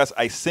direction? Because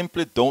I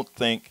simply don't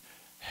think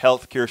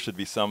healthcare should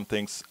be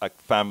something a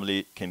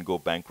family can go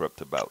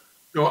bankrupt about.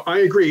 No, I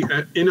agree.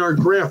 In our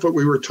graph, what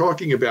we were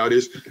talking about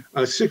is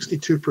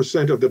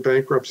 62% of the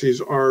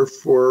bankruptcies are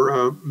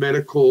for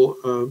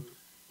medical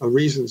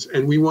reasons.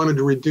 And we wanted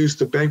to reduce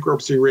the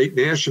bankruptcy rate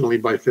nationally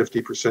by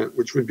 50%,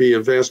 which would be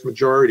a vast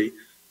majority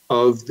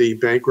of the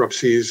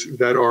bankruptcies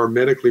that are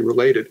medically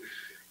related.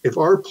 If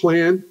our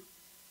plan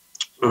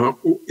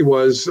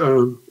was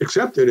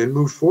accepted and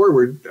moved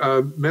forward,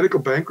 medical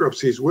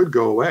bankruptcies would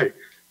go away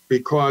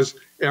because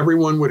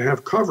everyone would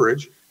have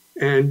coverage.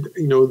 And,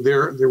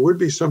 there would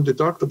be some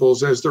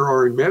deductibles as there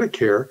are in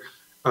Medicare,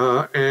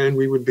 and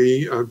we would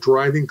be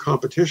driving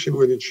competition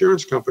with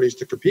insurance companies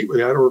to compete with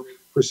that, or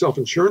for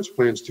self-insurance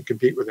plans to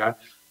compete with that.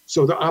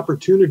 So the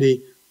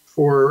opportunity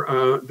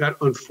for that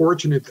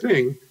unfortunate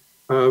thing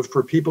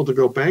for people to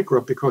go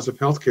bankrupt because of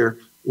healthcare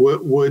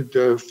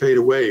would fade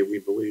away, we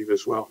believe,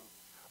 as well.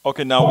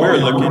 Okay, now we're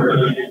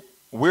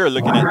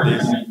looking at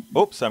this.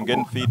 Oops, I'm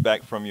getting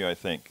feedback from you, I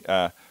think.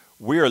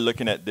 We are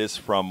looking at this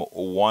from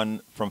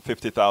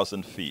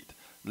 50,000 feet.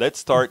 Let's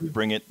start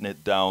bringing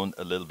it down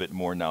a little bit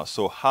more now.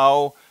 So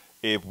how,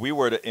 if we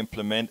were to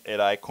implement Ed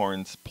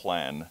Eichhorn's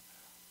plan,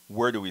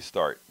 where do we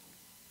start?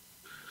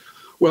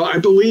 Well, I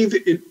believe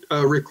it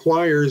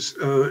requires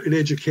an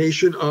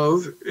education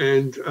of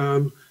and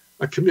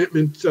a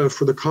commitment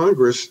for the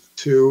Congress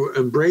to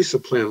embrace a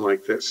plan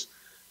like this.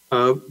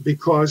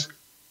 Because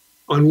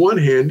on one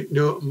hand,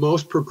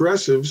 most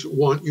progressives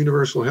want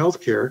universal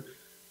health care.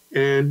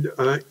 And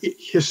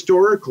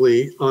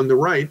historically, on the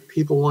right,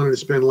 people wanted to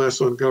spend less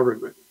on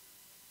government.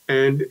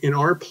 And in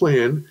our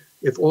plan,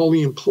 if all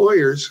the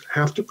employers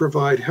have to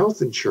provide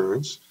health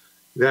insurance,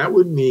 that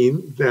would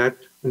mean that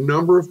a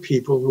number of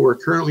people who are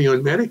currently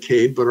on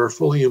Medicaid but are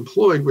fully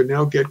employed would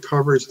now get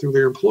coverage through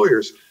their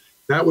employers.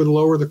 That would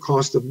lower the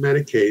cost of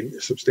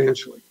Medicaid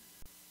substantially.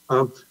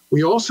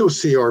 We also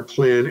see our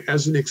plan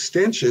as an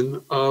extension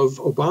of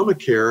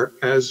Obamacare,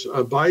 as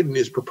Biden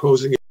is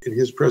proposing in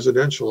his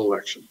presidential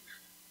election.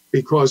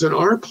 Because in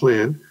our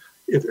plan,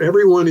 if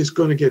everyone is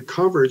going to get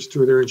coverage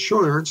through their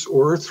insurance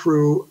or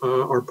through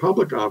our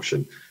public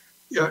option,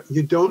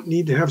 you don't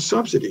need to have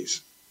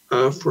subsidies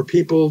for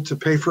people to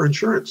pay for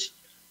insurance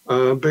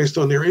based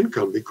on their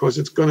income, because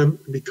it's going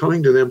to be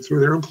coming to them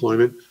through their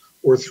employment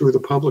or through the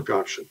public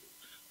option.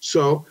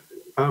 So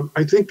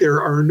I think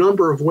there are a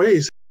number of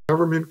ways the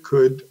government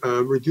could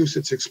reduce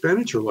its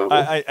expenditure level.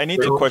 I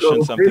need to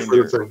question something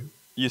there.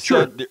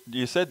 Sure.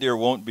 You said there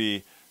won't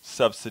be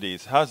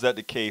subsidies. How's that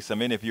the case? I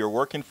mean, if you're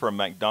working for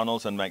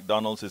McDonald's and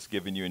McDonald's is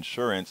giving you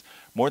insurance,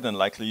 more than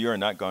likely you're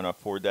not going to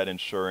afford that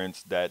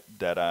insurance that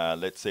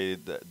let's say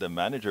the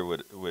manager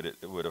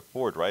would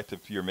afford, right?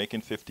 If you're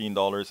making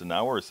 $15 an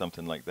hour or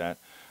something like that.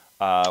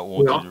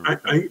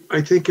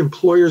 I think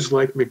employers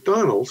like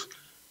McDonald's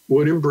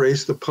would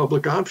embrace the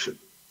public option,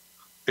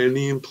 and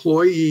the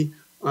employee,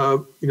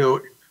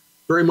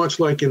 very much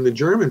like in the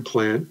German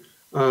plan,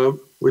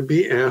 would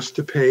be asked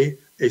to pay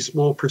a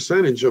small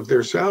percentage of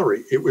their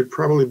salary. It would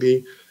probably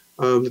be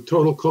the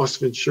total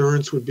cost of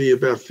insurance would be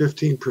about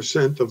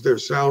 15% of their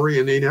salary,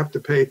 and they'd have to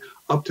pay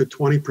up to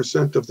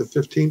 20% of the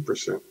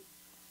 15%.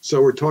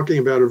 So we're talking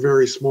about a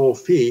very small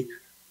fee,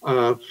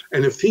 and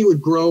the fee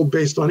would grow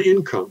based on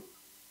income.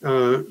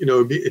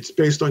 It's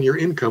based on your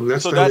income.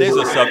 That's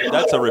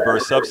that's a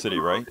reverse subsidy,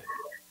 right?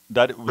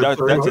 That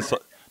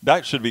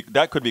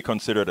could be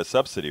considered a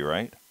subsidy,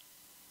 right?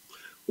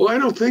 Well, I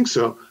don't think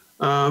so.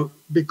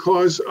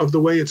 Because of the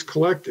way it's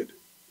collected.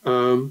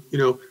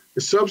 The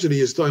subsidy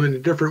is done in a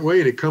different way,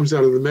 and it comes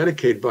out of the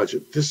Medicaid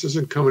budget. This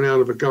isn't coming out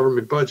of a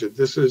government budget.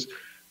 This is,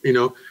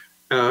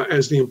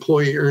 as the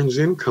employee earns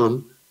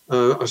income,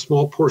 a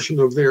small portion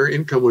of their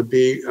income would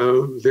be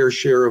their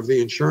share of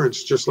the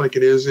insurance, just like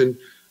it is in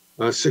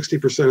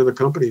 60% of the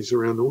companies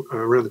around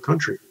the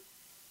country.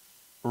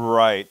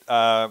 Right.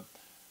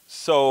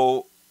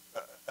 So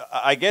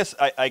I guess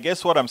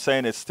what I'm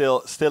saying is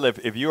still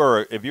if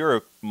you're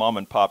a mom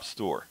and pop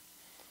store,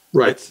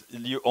 right?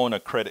 You own a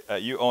credit,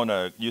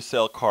 you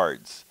sell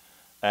cards,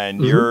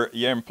 and your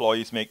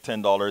employees make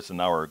 $10 an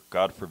hour.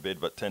 God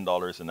forbid, but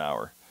 $10 an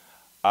hour.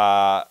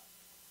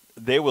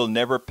 They will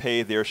never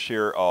pay their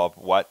share of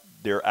what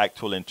their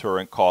actual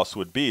insurance costs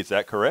would be. Is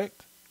that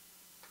correct?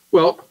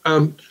 Well,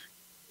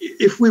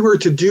 if we were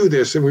to do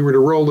this and we were to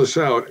roll this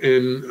out,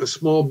 and a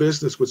small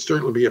business would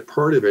certainly be a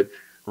part of it.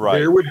 Right.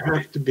 There would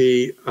have to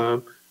be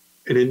an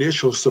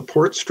initial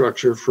support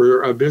structure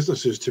for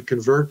businesses to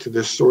convert to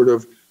this sort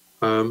of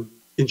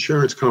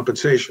insurance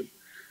compensation.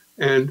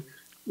 And,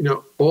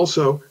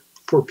 also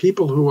for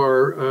people who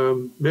are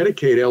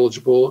Medicaid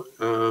eligible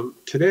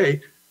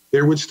today,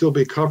 there would still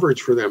be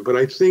coverage for them. But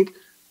I think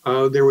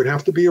there would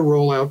have to be a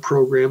rollout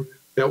program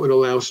that would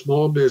allow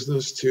small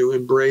business to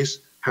embrace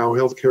how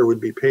healthcare would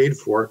be paid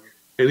for.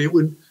 And it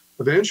would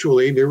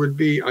eventually, there would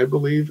be, I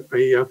believe,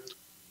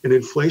 an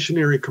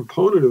inflationary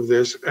component of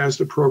this as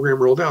the program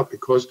rolled out,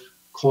 because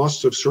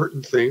costs of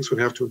certain things would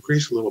have to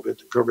increase a little bit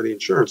to cover the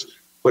insurance,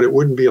 but it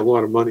wouldn't be a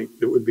lot of money.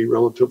 It would be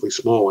relatively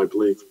small, I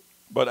believe.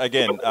 But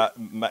again,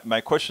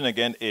 my question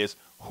again is,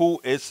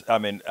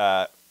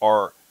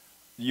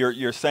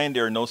 you're saying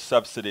there are no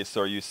subsidies,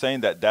 so are you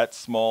saying that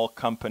small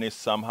company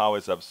somehow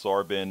is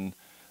absorbing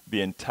the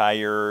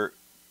entire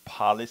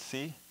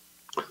policy?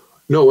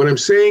 No, what I'm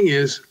saying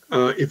is,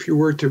 if you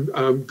were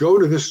to go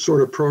to this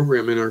sort of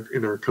program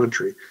in our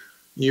country,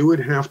 you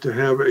would have to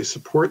have a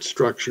support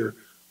structure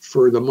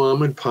for the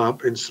mom and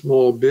pop and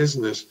small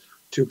business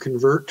to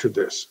convert to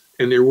this.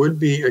 And there would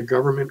be a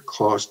government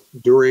cost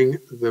during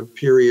the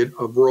period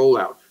of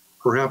rollout,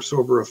 perhaps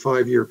over a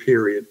 5-year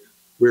period,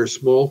 where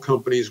small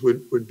companies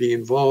would be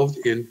involved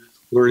in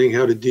learning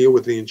how to deal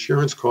with the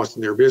insurance costs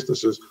in their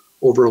businesses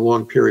over a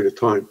long period of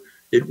time.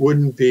 It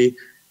wouldn't be,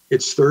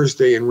 it's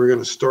Thursday and we're going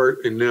to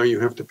start, and now you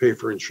have to pay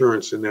for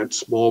insurance, and that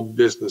small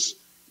business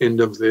end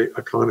of the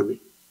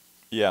economy.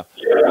 Yeah.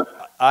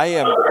 I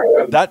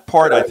am, that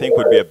part I think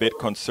would be a bit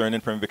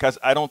concerning for me because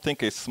I don't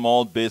think a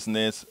small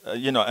business,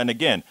 and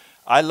again,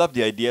 I love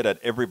the idea that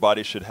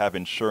everybody should have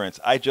insurance.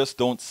 I just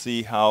don't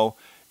see how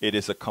it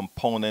is a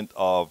component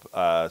of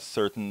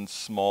certain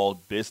small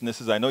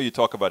businesses. I know you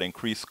talk about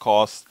increased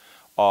costs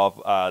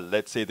of,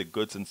 let's say, the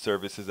goods and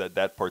services that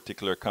that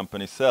particular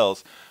company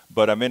sells.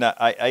 But I mean,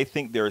 I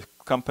think there are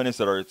companies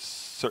that are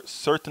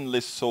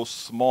certainly so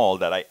small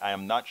that I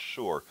am not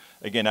sure.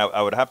 Again,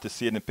 I would have to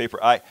see it in the paper.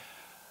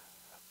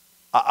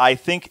 I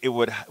think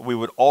we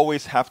would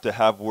always have to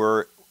have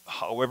where,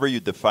 however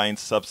you define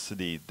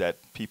subsidy, that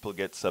people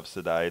get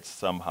subsidized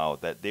somehow,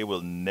 that they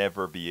will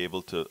never be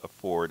able to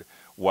afford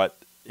what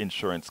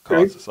insurance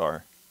costs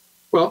are.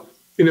 Well,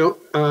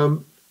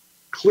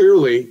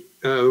 clearly,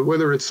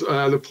 whether it's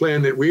the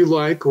plan that we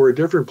like or a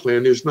different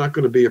plan, there's not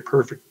going to be a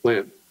perfect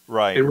plan.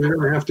 Right. And we're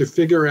going to have to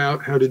figure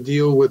out how to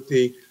deal with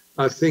the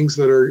things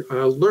that are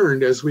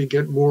learned as we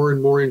get more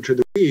and more into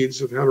the weeds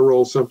of how to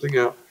roll something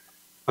out.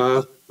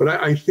 But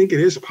I think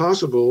it is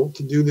possible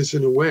to do this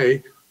in a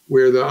way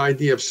where the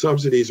idea of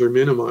subsidies are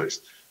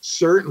minimized.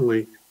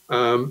 Certainly,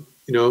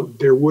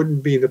 there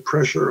wouldn't be the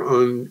pressure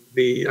on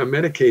the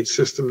Medicaid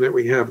system that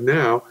we have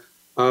now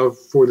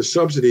for the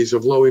subsidies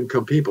of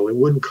low-income people. It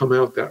wouldn't come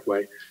out that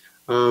way.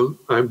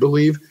 I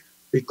believe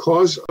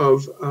because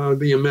of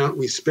the amount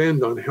we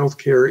spend on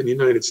healthcare in the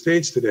United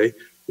States today,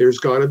 there's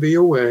got to be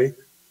a way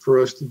for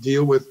us to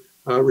deal with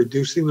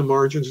reducing the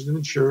margins in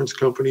insurance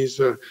companies,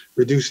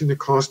 reducing the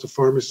cost of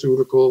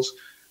pharmaceuticals,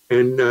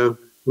 and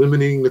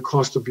limiting the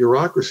cost of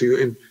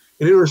bureaucracy. And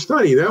in our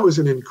study, that was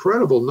an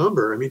incredible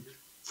number. I mean,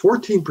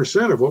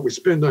 14% of what we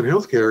spend on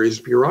healthcare is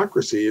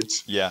bureaucracy.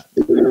 It's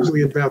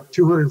usually about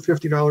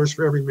 $250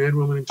 for every man,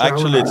 woman, and child.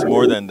 Actually, it's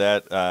more than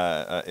that.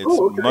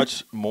 It's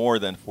much more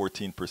than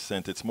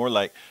 14%. It's more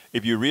like,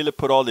 if you really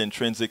put all the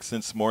intrinsics,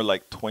 it's more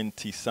like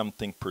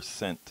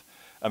 20-something%.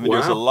 I mean,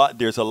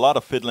 there's a lot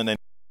of fiddling. And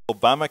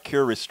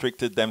Obamacare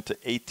restricted them to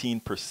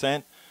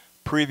 18%.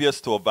 Previous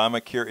to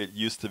Obamacare, it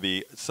used to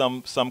be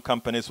some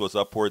companies was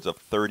upwards of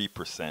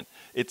 30%.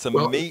 It's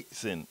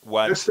amazing.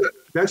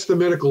 That's the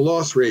medical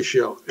loss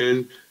ratio,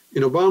 and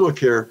in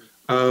Obamacare,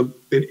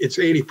 it's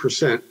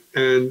 80%.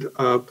 And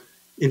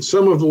in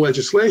some of the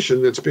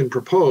legislation that's been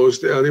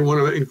proposed, they want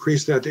to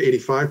increase that to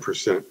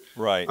 85%.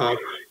 Right.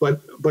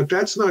 But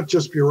that's not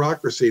just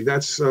bureaucracy.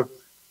 That's a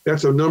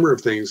number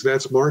of things.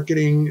 That's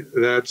marketing.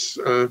 That's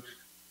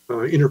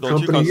intercompany.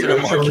 Don't you consider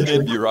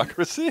marketing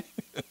bureaucracy?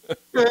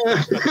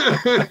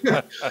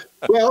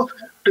 Well,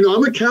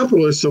 I'm a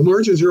capitalist, so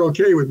margins are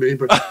okay with me.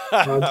 But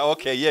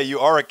okay, yeah, you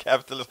are a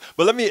capitalist.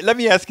 But let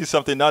me ask you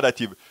something. Now that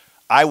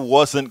I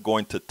wasn't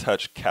going to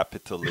touch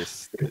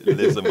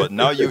capitalism, but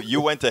now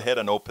you went ahead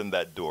and opened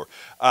that door.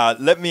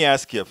 Let me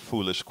ask you a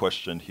foolish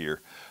question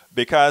here,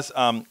 because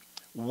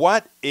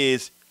what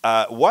is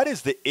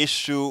the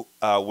issue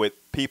with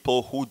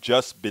people who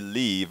just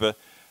believe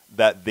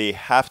that they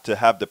have to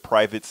have the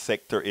private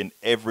sector in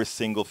every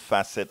single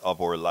facet of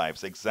our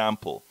lives?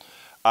 Example,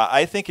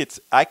 I think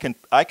I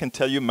can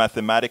tell you,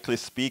 mathematically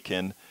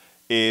speaking,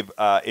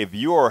 if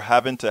you are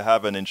having to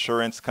have an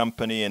insurance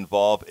company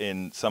involved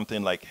in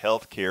something like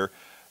healthcare,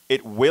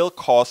 it will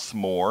cost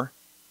more.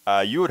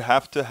 You would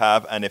have to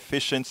have an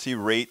efficiency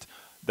rate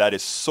that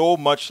is so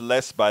much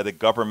less by the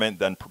government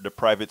than the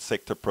private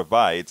sector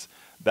provides,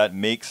 that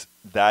makes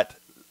that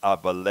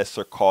of a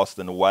lesser cost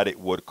than what it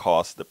would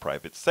cost the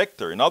private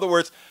sector. In other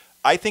words,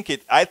 I think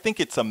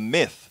it's a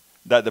myth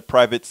that the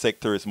private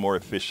sector is more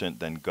efficient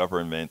than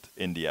government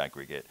in the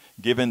aggregate,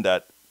 given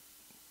that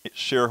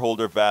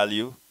shareholder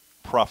value,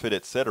 profit,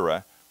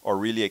 etc., are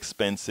really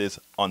expenses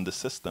on the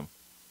system.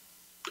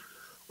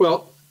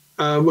 Well,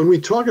 when we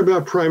talk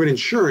about private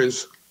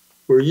insurance,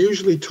 we're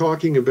usually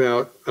talking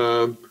about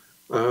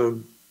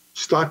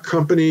stock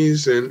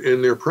companies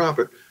and their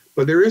profit.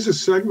 But there is a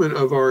segment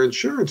of our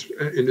insurance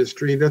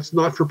industry that's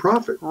not for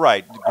profit.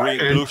 Right.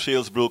 Blue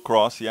Shields, Blue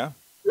Cross, yeah.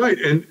 Right.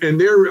 And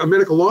their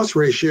medical loss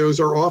ratios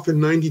are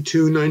often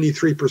 92,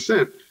 93%.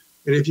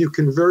 And if you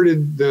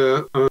converted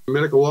the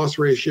medical loss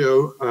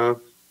ratio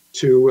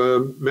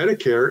to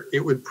Medicare,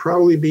 it would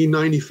probably be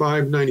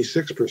 95,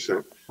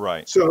 96%.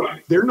 Right. So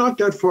they're not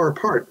that far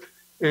apart.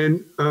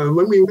 And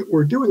when we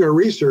were doing our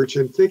research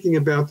and thinking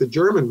about the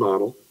German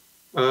model,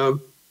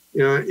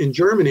 in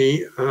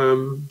Germany,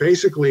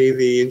 basically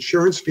the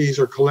insurance fees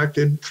are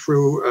collected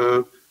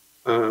through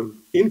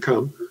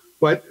income,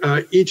 but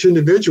each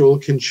individual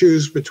can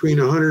choose between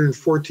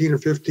 114 or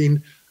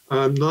 15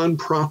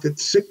 nonprofit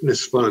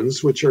sickness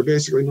funds, which are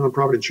basically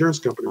nonprofit insurance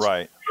companies.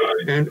 Right.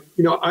 And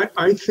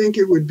I think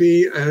it would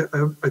be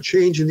a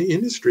change in the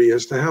industry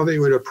as to how they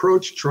would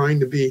approach trying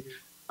to be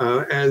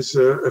as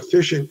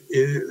efficient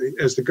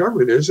as the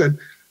government is, and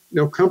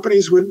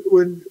companies would.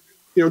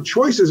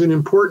 Choice is an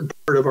important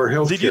part of our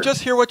health care. Did you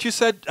just hear what you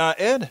said,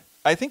 Ed?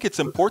 I think it's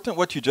important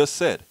what you just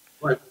said.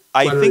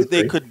 I think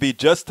they could be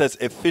just as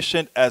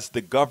efficient as the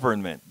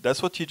government.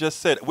 That's what you just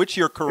said, which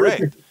you're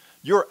correct.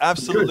 You're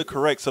absolutely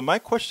correct. So my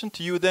question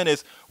to you then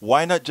is,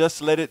 why not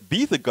just let it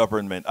be the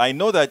government? I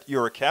know that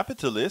you're a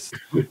capitalist,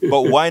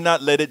 but why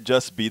not let it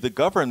just be the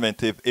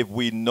government if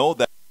we know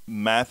that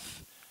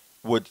math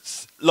would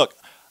look?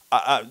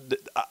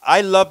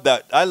 I love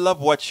that. I love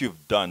what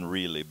you've done,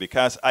 really,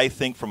 because I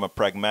think from a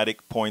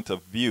pragmatic point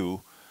of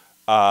view,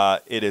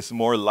 it is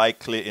more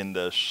likely in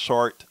the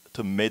short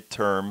to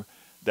midterm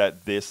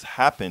that this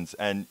happens.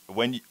 And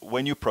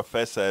when you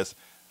profess as,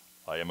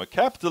 I am a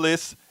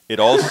capitalist, it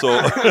also,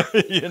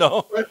 you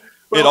know,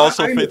 it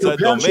also fits that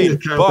domain.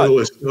 But,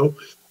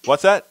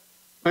 what's that?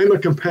 I'm a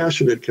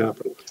compassionate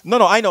capitalist.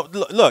 No, I know.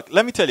 Look,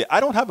 let me tell you,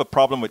 I don't have a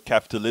problem with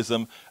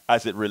capitalism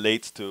as it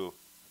relates to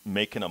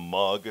making a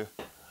mug,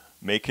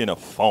 making a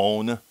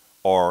phone,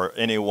 or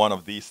any one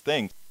of these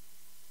things.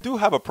 I do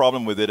have a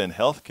problem with it in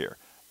healthcare.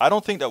 I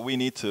don't think that we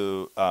need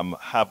to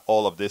have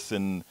all of this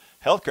in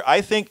healthcare.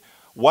 I think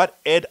what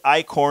Ed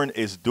Eichhorn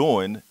is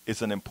doing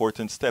is an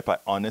important step. I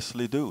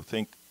honestly do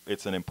think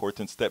it's an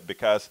important step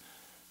because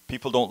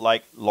people don't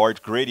like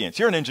large gradients.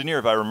 You're an engineer,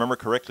 if I remember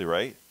correctly,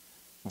 right?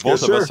 Both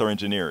Yes, of us are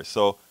engineers.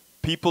 So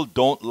people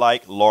don't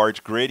like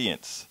large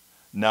gradients.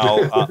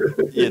 Now,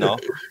 you know,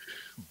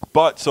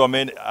 but so I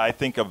mean, I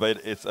think of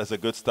it as a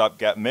good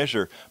stopgap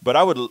measure. But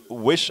I would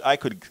wish I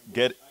could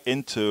get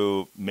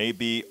into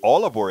maybe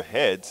all of our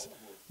heads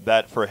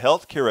that for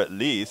healthcare at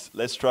least,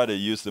 let's try to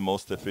use the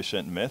most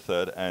efficient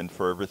method, and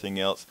for everything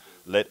else,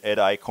 let Ed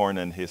Eichhorn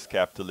and his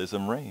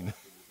capitalism reign.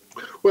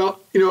 Well,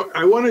 you know,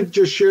 I want to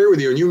just share with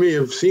you, and you may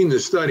have seen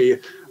this study.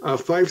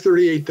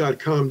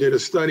 538.com did a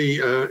study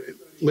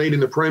late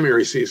in the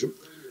primary season,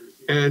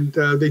 and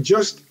they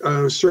just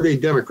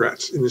surveyed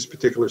Democrats in this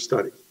particular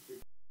study.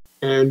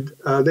 And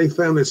they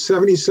found that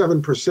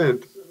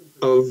 77%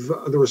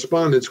 of the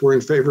respondents were in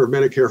favor of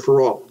Medicare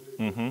for all.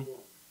 Mm-hmm.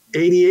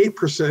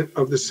 88%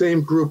 of the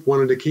same group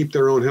wanted to keep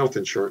their own health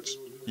insurance.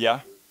 Yeah.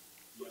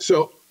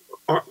 So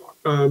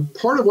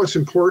part of what's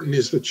important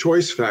is the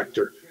choice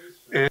factor.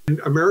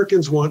 And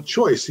Americans want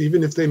choice,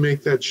 even if they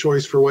make that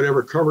choice for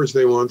whatever coverage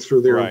they want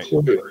through their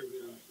employer.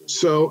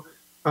 So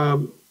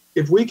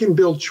if we can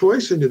build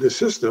choice into the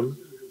system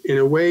in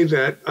a way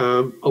that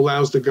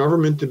allows the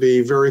government to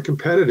be very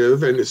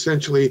competitive and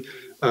essentially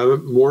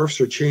morphs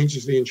or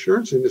changes the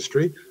insurance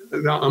industry,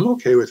 I'm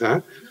okay with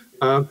that.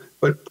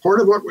 But part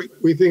of what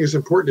we think is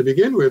important to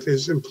begin with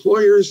is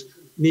employers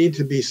need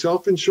to be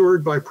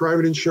self-insured by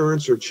private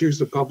insurance or choose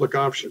the public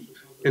option.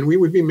 And we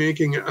would be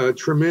making a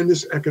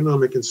tremendous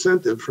economic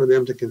incentive for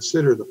them to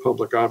consider the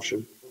public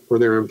option for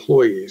their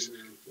employees.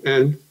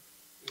 And,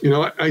 you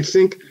know, I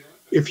think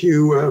if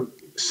you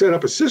set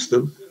up a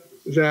system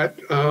that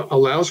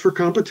allows for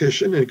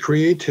competition and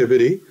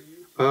creativity,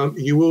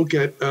 you will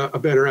get a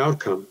better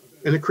outcome.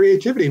 And the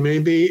creativity may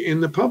be in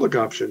the public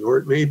option, or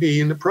it may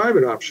be in the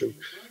private option.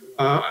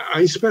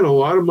 I spent a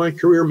lot of my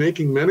career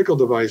making medical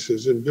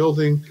devices and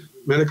building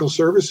medical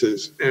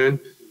services, and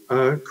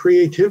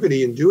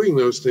creativity in doing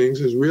those things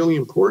is really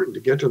important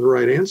to get to the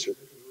right answer.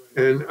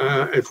 And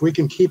if we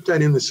can keep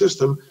that in the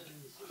system,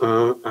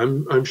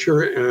 I'm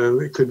sure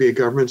it could be a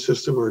government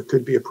system, or it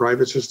could be a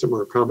private system,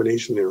 or a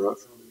combination thereof.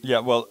 Yeah,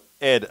 well,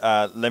 Ed,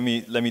 let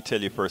me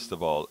tell you first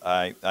of all,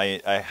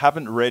 I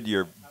haven't read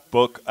your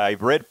book.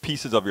 I've read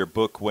pieces of your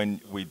book when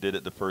we did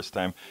it the first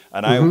time,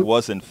 and I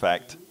was in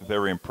fact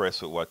very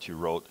impressed with what you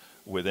wrote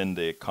within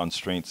the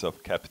constraints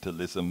of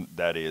capitalism,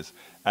 that is.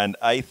 And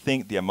I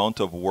think the amount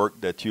of work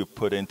that you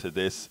put into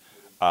this,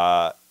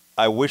 I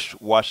wish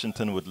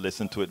Washington would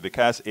listen to it,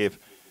 because if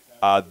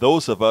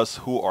those of us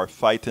who are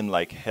fighting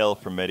like hell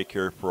for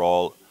Medicare for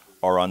all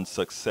are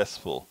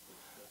unsuccessful,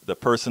 the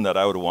person that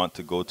I would want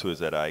to go to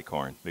is Ed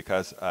Eichhorn,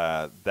 because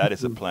that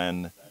is a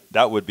plan.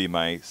 That would be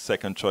my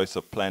second choice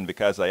of plan,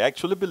 because I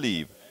actually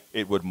believe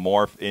it would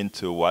morph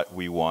into what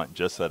we want,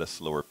 just at a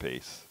slower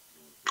pace.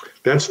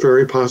 That's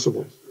very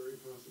possible.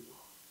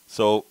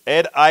 So,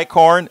 Ed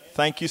Eichhorn,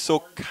 thank you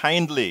so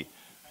kindly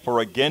for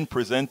again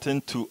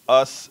presenting to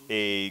us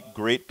a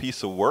great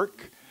piece of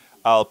work.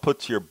 I'll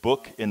put your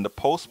book in the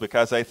post,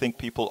 because I think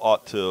people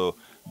ought to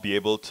be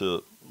able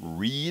to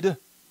read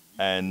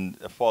and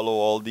follow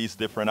all these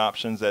different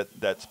options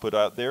that's put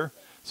out there.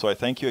 So I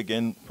thank you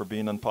again for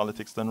being on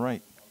Politics Done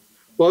Right.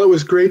 Well, it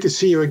was great to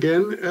see you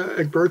again,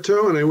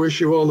 Egberto, and I wish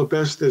you all the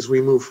best as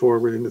we move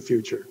forward in the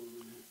future.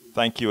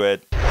 Thank you,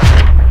 Ed.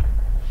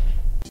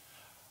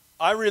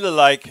 I really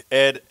like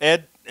Ed.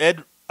 Ed,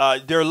 there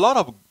are a lot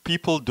of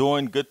people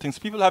doing good things.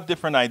 People have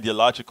different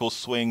ideological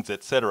swings,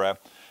 etc.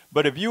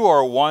 But if you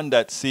are one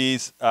that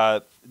sees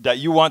that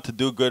you want to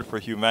do good for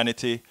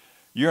humanity,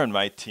 you're on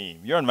my team.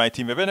 You're on my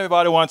team. If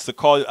anybody wants to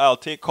call, I'll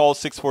take call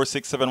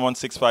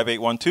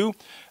 646-716-5812.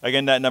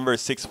 Again, that number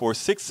is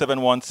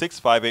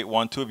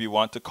 646-716-5812 if you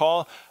want to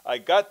call. I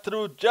got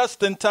through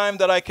just in time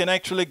that I can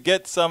actually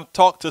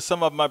talk to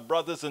some of my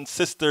brothers and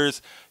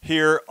sisters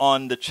here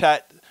on the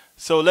chat.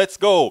 So let's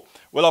go.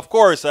 Well, of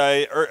course,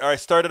 I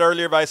started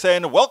earlier by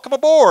saying, welcome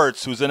aboard.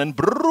 Susan and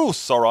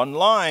Bruce are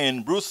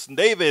online. Bruce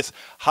Davis,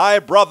 hi,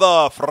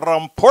 brother,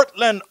 from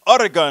Portland,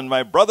 Oregon.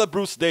 My brother,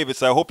 Bruce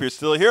Davis. I hope you're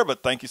still here,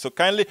 but thank you so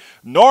kindly.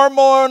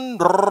 Norman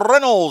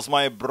Reynolds,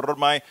 mi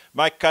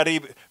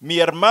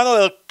hermano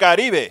del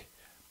Caribe,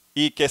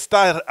 y que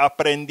está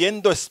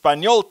aprendiendo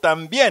español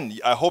también.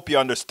 I hope you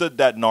understood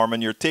that,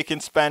 Norman. You're taking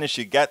Spanish.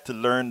 You got to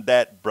learn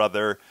that,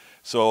 brother.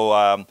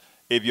 So,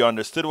 if you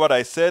understood what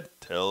I said,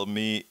 tell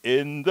me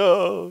in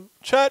the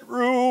chat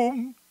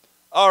room.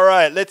 All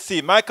right, let's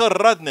see. Michael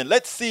Rudnin,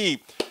 let's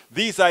see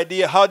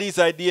how these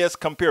ideas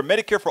compare.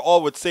 Medicare for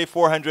All would save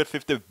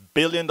 $450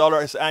 billion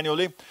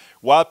annually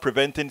while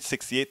preventing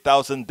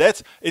 68,000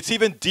 deaths. It's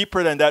even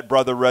deeper than that,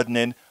 Brother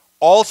Rudnin.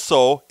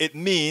 Also, it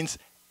means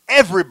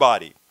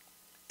everybody.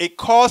 It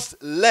costs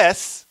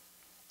less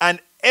and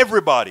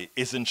everybody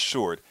is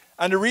insured.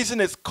 And the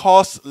reason it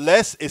costs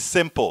less is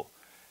simple.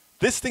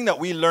 This thing that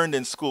we learned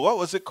in school, what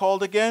was it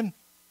called again?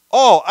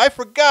 Oh, I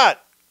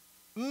forgot.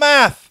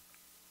 Math.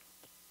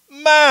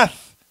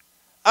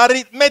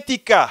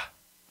 Arithmetica.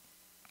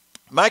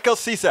 Michael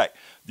Cisak.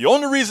 The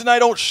only reason I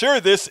don't share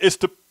this is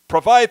to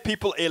provide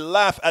people a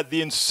laugh at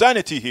the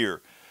insanity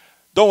here.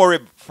 Don't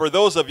worry, for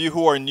those of you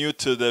who are new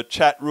to the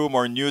chat room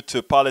or new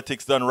to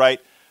Politics Done Right,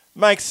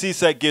 Mike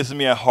Cisak gives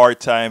me a hard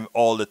time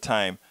all the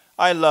time.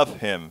 I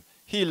love him.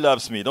 He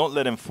loves me. Don't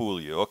let him fool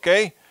you,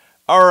 okay?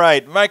 All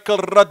right, Michael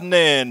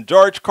Rudnin,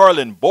 George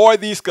Carlin. Boy,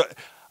 these guys,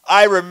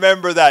 I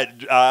remember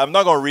that. I'm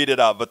not going to read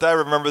it out, but I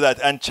remember that.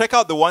 And check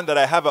out the one that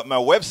I have at my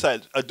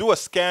website. Do a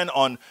scan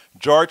on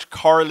George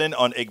Carlin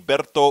on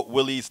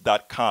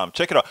egbertowillies.com.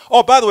 Check it out.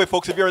 Oh, by the way,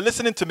 folks, if you're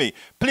listening to me,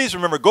 please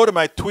remember, go to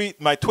my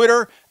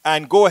Twitter,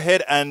 and go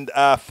ahead and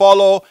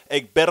follow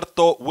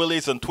Egberto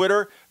Willies on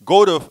Twitter.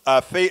 Go to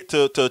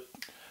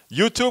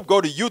YouTube.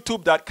 Go to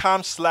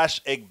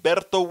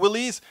youtube.com/Egberto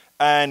Willies.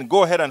 And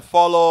go ahead and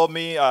follow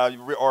me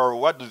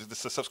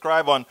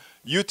subscribe on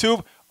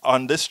YouTube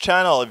on this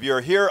channel. If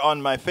you're here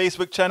on my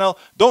Facebook channel,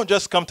 don't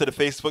just come to the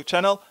Facebook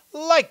channel,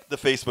 like the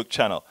Facebook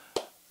channel.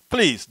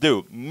 Please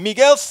do.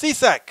 Miguel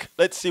Cisak.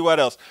 Let's see what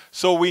else.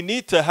 So we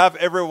need to have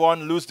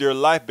everyone lose their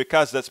life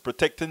because that's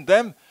protecting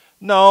them?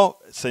 No,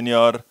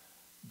 senor.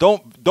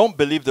 Don't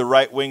believe the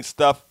right-wing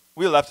stuff.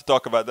 We'll have to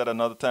talk about that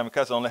another time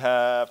because I only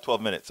have 12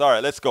 minutes. All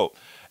right, let's go.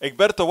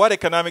 Egberto, what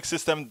economic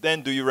system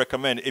then do you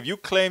recommend? If you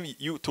claim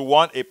to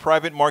want a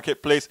private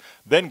marketplace,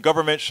 then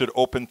government should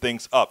open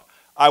things up.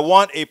 I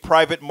want a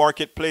private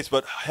marketplace,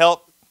 but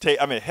health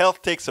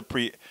takes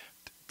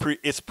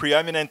is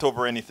preeminent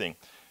over anything.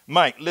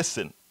 Mike,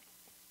 listen.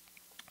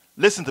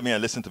 Listen to me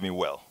and listen to me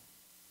well.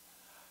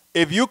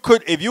 If you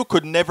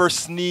could never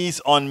sneeze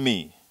on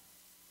me,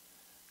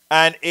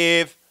 and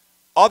if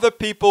other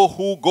people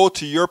who go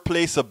to your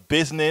place of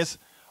business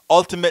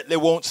ultimately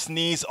won't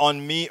sneeze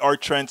on me or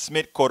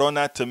transmit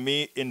corona to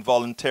me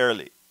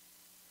involuntarily,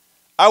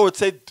 I would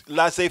say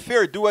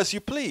laissez-faire, do as you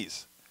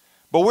please.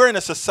 But we're in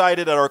a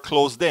society that are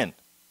closed in.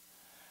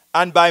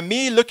 And by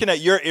me looking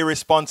at your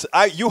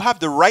you have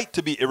the right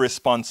to be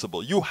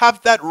irresponsible. You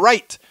have that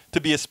right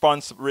to be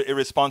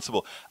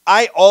irresponsible.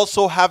 I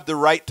also have the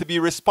right to be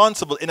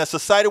responsible. In a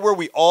society where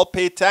we all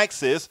pay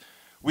taxes,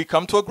 we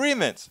come to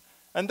agreements.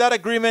 And that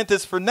agreement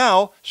is, for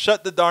now,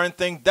 shut the darn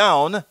thing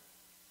down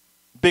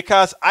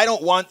because I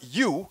don't want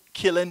you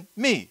killing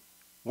me,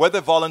 whether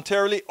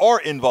voluntarily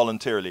or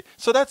involuntarily.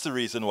 So that's the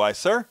reason why,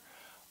 sir.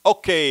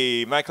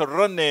 Okay, Michael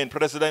Rudnin,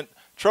 President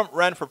Trump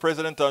ran for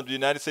president of the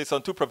United States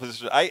on 2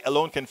 propositions. I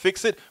alone can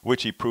fix it,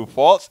 which he proved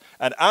false.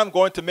 And I'm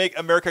going to make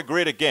America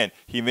great again.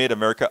 He made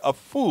America a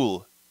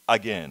fool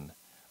again.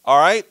 All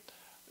right?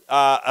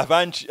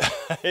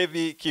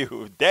 Heavy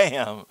Q.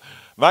 Damn.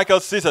 Michael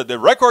Cisa, the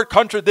record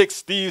contradicts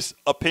Steve's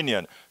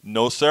opinion.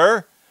 No,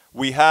 sir.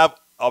 We are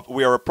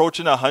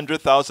approaching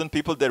 100,000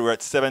 people dead. We're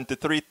at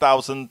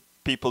 73,000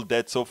 people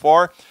dead so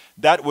far.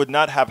 That would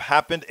not have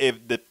happened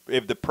if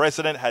the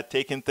president had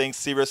taken things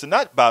serious, and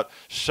not about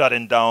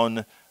shutting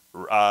down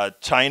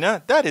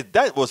China.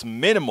 That was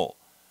minimal.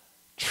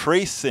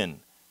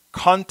 Tracing,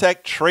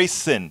 contact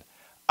tracing,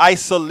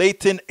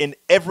 isolating in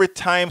every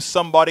time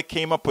somebody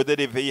came up with it.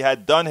 If he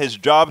had done his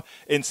job,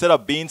 instead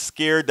of being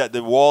scared that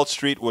the Wall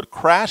Street would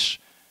crash,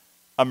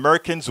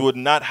 Americans would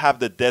not have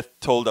the death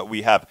toll that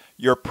we have.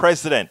 Your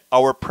president,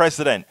 our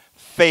president,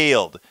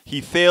 failed.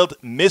 He failed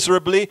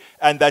miserably,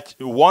 and that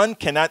one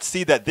cannot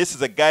see that this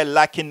is a guy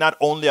lacking not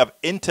only of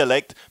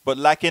intellect, but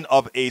lacking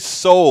of a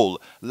soul,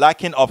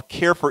 lacking of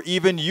care for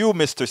even you,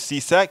 Mr.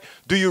 Cisak.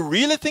 Do you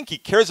really think he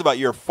cares about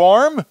your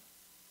farm?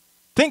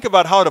 Think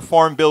about how the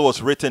farm bill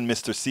was written,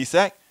 Mr.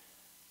 Cisak.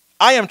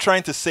 I am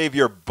trying to save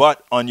your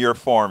butt on your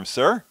farm,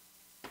 sir.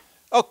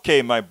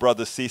 Okay, my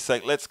brother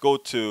Cisak, let's go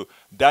to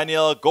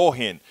Daniel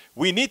Gohin.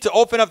 We need to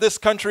open up this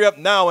country up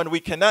now, and we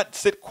cannot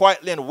sit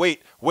quietly and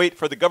wait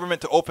for the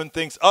government to open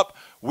things up.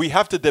 We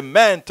have to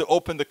demand to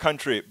open the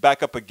country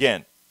back up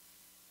again.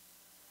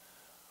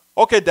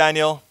 Okay,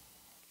 Daniel.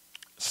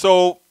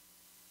 So,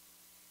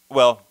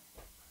 well,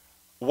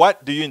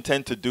 what do you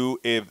intend to do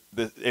if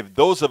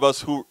those of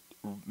us who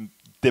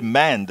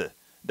demand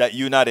that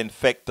you not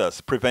infect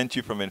us, prevent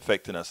you from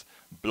infecting us.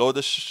 Blow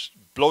the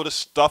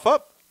stuff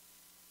up?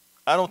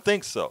 I don't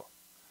think so.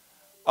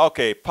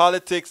 Okay,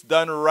 politics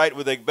done right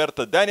with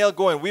Egberto. Daniel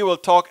going, we will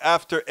talk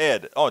after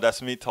Ed. Oh,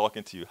 that's me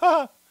talking to you.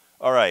 Ha!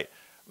 All right.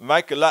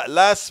 Mike,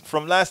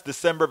 from last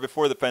December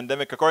before the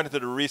pandemic, according to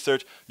the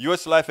research,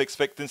 U.S. life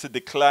expectancy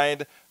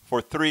declined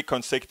for 3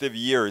 consecutive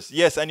years.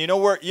 Yes, and you know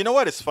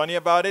what is funny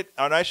about it?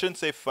 And I shouldn't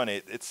say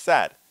funny. It's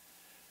sad.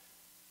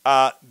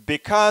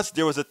 Because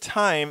there was a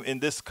time in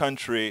this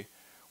country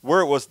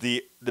where it was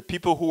the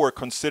people who were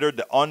considered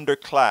the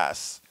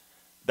underclass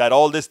that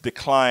all this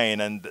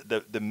decline and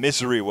the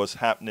misery was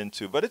happening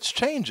to. But it's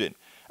changing.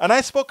 And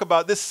I spoke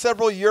about this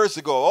several years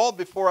ago, all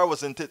before I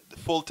was into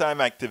full-time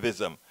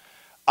activism.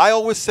 I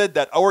always said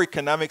that our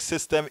economic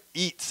system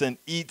eats and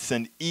eats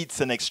and eats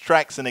and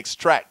extracts,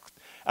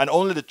 and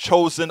only the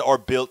chosen are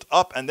built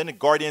up, and then the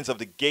guardians of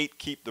the gate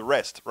keep the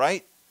rest,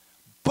 right?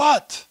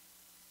 But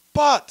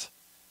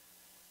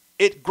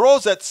it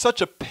grows at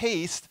such a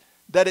pace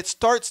that it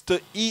starts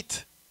to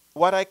eat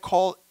what I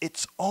call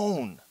its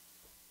own.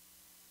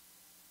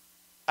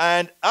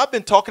 And I've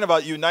been talking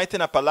about uniting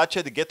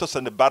Appalachia, the ghettos,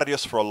 and the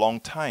barrios for a long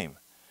time.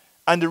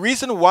 And the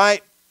reason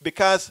why,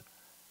 because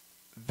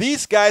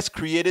these guys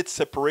created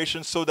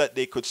separation so that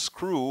they could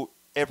screw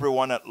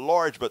everyone at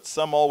large, but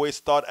some always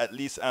thought, at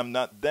least I'm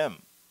not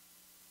them.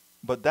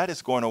 But that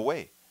is going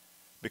away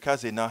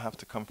because they now have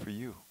to come for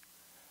you.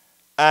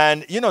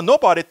 And,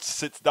 nobody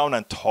sits down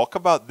and talk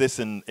about this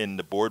in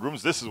the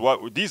boardrooms.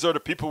 These are the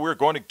people we're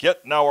going to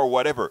get now or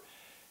whatever.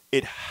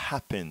 It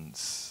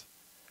happens.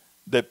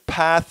 The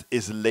path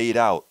is laid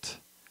out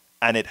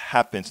and it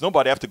happens.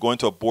 Nobody have to go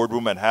into a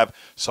boardroom and have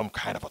some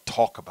kind of a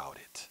talk about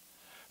it.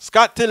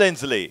 Scott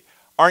Tillinsley.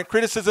 Aren't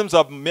criticisms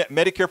of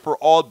Medicare for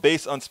all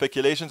based on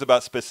speculations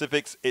about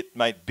specifics it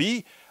might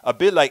be? A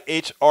bill like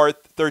H.R.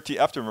 30,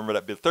 I have to remember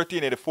that bill,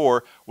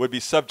 1384 would be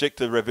subject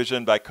to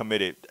revision by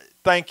committee.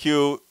 Thank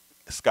you,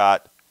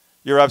 Scott.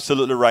 You're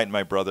absolutely right,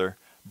 my brother.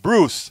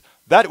 Bruce,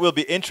 that will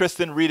be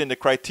interesting reading. The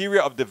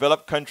criteria of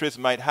developed countries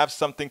might have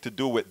something to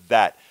do with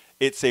that.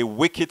 It's a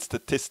wicked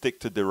statistic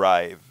to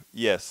derive.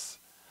 Yes.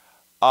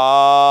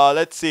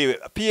 Let's see.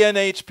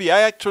 PNHP.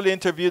 I actually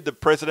interviewed the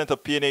president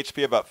of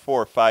PNHP about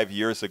 4 or 5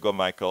 years ago,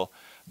 Michael.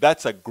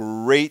 That's a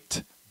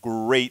great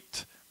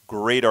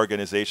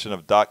organization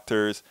of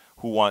doctors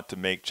who want to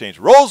make change.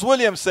 Rose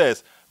Williams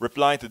says,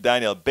 replying to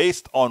Daniel,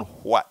 based on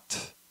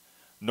what?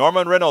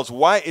 Norman Reynolds,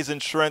 why is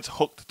insurance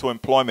hooked to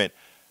employment?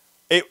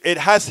 It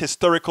has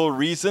historical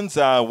reasons.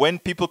 When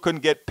people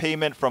couldn't get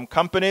payment from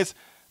companies,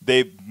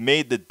 they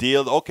made the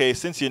deal, okay,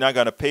 since you're not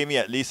going to pay me,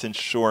 at least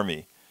insure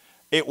me.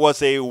 It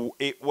was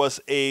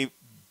a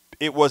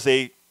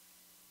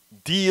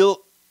deal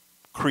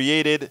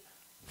created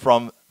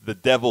from the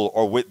devil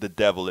or with the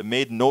devil. It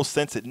made no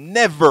sense. It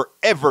never,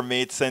 ever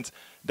made sense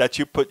that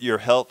you put your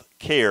health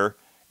care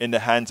in the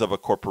hands of a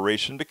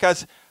corporation,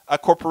 because a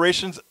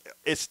corporation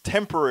is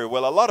temporary.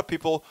 Well, a lot of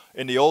people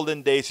in the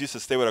olden days used to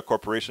stay with a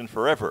corporation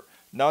forever.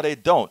 Now they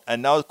don't.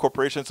 And now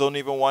corporations don't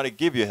even want to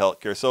give you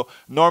health care. So,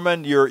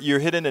 Norman, you're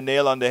hitting the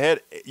nail on the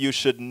head. You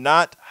should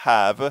not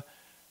have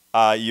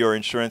your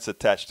insurance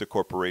attached to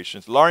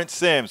corporations. Lawrence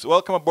Sims,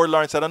 welcome aboard,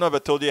 Lawrence. I don't know if I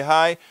told you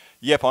hi.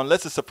 Yep,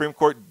 unless the Supreme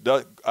Court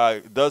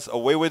does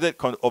away with it,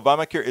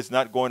 Obamacare is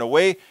not going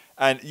away.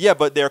 And yeah,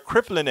 but they're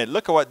crippling it.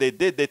 Look at what they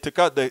did. They took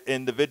out the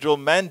individual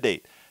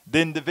mandate. The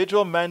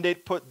individual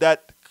mandate put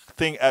that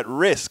thing at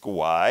risk.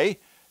 Why?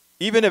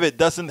 Even if it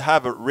doesn't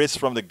have a risk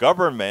from the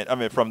government,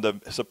 from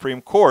the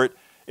Supreme Court,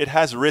 it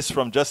has risk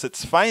from just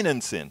its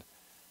financing.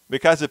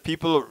 Because if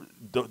people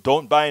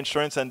don't buy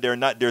insurance and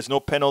there's no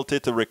penalty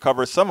to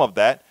recover some of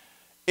that,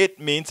 it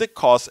means it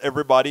costs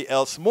everybody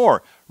else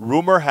more.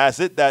 Rumor has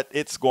it that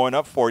it's going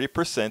up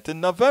 40% in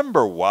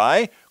November.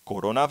 Why?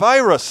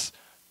 Coronavirus.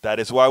 That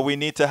is why we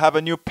need to have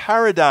a new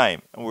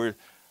paradigm. And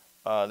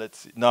let's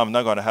see. No, I'm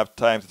not going to have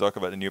time to talk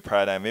about the new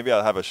paradigm. Maybe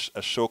I'll have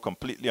a show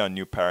completely on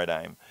new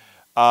paradigm.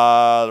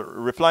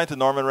 Replying to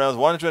Norman Reynolds,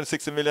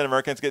 160 million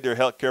Americans get their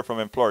health care from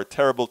employer.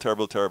 Terrible,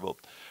 terrible, terrible.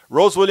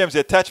 Rose Williams, the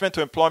attachment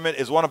to employment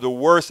is one of the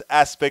worst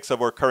aspects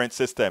of our current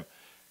system.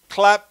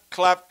 Clap,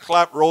 clap,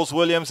 clap, Rose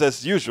Williams,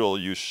 as usual.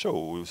 You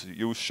show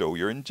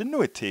your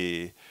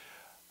ingenuity.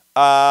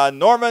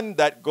 Norman,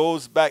 that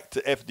goes back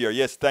to FDR.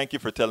 Yes, thank you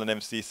for telling them,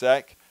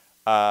 CSAC.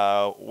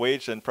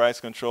 Wage and price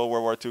control,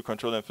 World War II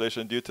control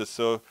inflation due to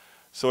so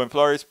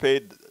employers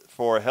paid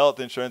for health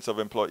insurance of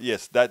employees.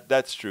 Yes,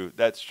 that's true.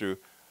 That's true.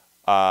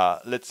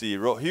 Let's see.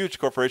 Huge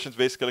corporations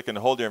basically can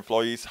hold their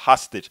employees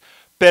hostage.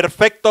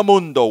 Perfecto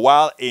mundo,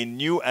 while a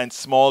new and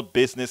small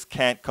business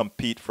can't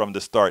compete from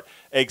the start.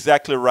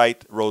 Exactly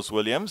right, Rose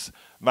Williams.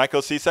 Michael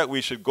Cisak,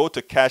 we should go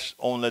to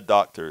cash-only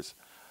doctors.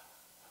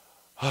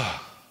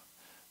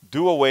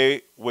 Do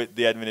away with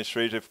the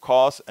administrative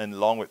costs and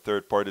along with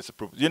third parties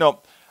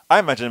approval. I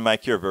imagine,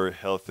 Mike, you're a very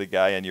healthy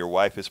guy and your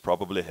wife is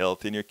probably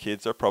healthy and your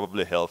kids are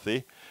probably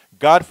healthy.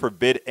 God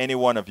forbid any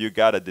one of you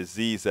got a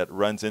disease that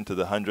runs into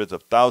the hundreds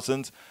of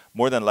thousands.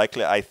 More than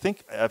likely, I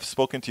think I've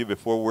spoken to you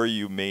before where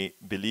you may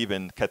believe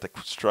in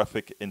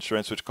catastrophic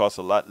insurance, which costs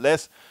a lot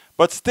less,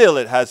 but still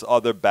it has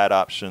other bad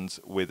options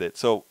with it.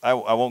 So I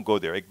won't go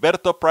there.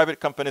 Egberto,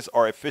 private companies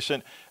are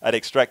efficient at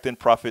extracting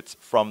profits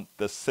from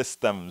the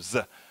systems.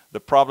 The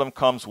problem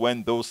comes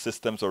when those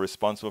systems are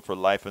responsible for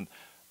life and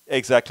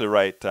exactly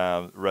right,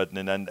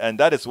 Rudnin. And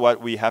that is what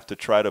we have to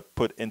try to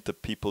put into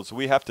people's.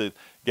 We have to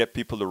get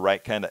people the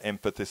right kind of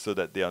empathy so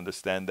that they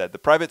understand that the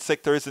private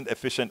sector isn't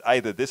efficient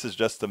either. This is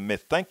just a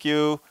myth. Thank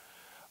you.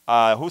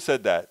 Who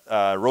said that?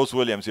 Rose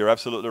Williams. You're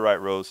absolutely right,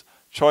 Rose.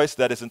 Choice,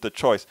 that isn't a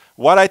choice.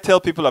 What I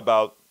tell people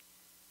about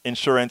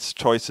insurance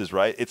choices,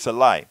 right? It's a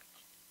lie.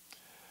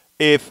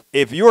 If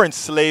you're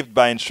enslaved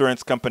by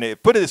insurance company,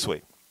 put it this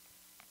way.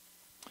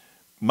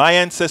 My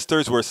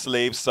ancestors were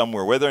slaves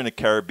somewhere, whether in the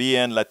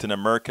Caribbean, Latin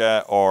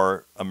America,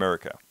 or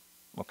America.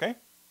 Okay?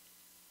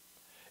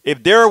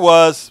 If there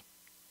was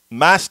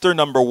master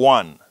number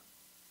 1,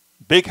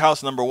 big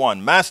house number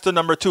 1, master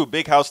number 2,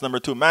 big house number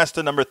 2,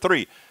 master number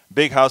 3,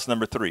 big house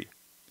number 3,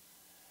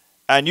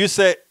 and you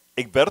say,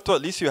 Egberto,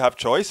 at least you have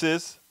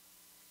choices.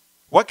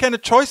 What kind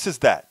of choice is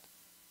that?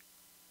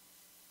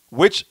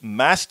 Which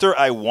master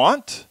I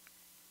want?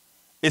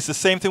 It's the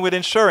same thing with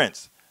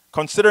insurance.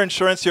 Consider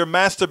insurance your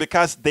master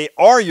because they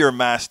are your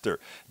master.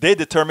 They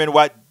determine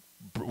what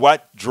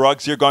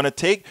drugs you're going to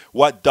take,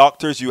 what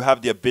doctors you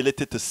have the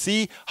ability to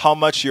see, how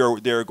much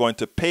they're going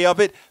to pay of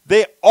it.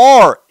 They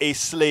are a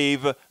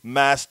slave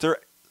master.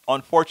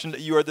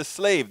 Unfortunately, you are the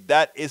slave.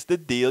 That is the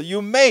deal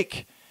you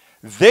make.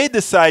 They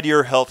decide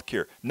your health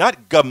care,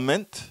 not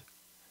government.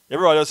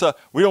 Everybody else,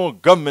 we don't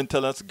want government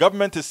telling us.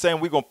 Government is saying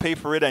we're going to pay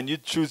for it and you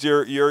choose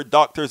your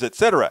doctors,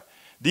 etc.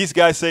 These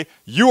guys say,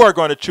 you are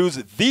going to choose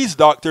these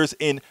doctors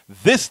in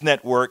this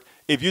network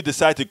if you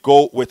decide to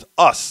go with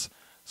us.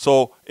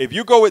 So if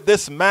you go with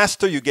this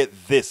master, you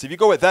get this. If you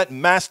go with that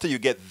master, you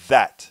get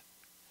that.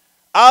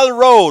 Al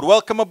Road,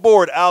 welcome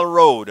aboard, Al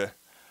Road.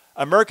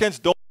 Americans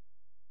don't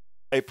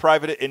have a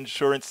private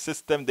insurance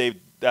system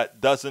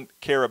that doesn't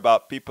care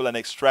about people and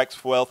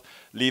extracts wealth,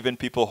 leaving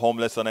people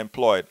homeless,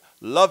 unemployed.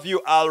 Love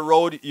you, Al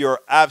Road. You're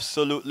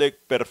absolutely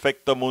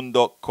perfecto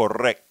mundo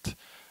correct.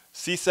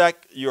 CSAC,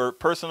 your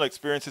personal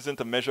experience isn't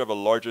a measure of a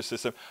larger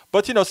system.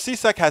 But, you know,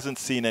 CSAC hasn't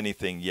seen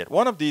anything yet.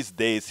 One of these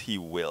days he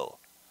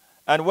will.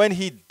 And when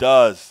he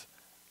does,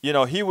 you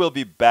know, he will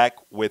be back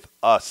with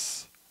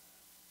us.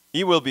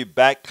 He will be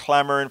back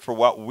clamoring for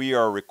what we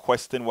are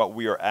requesting, what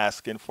we are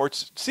asking for.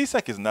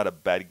 CSAC is not a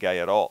bad guy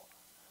at all.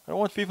 I don't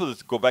want people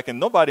to go back, and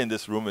nobody in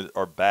this room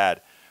are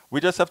bad. We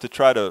just have to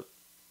try to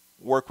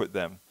work with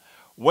them.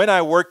 When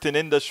I worked in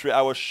industry,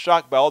 I was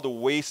shocked by all the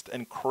waste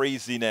and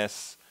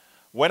craziness.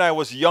 When I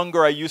was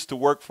younger, I used to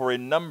work for a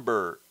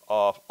number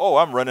of,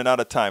 I'm running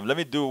out of time. Let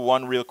me do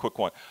one real quick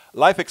one.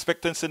 Life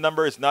expectancy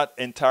number is not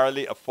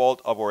entirely a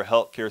fault of our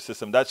healthcare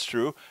system. That's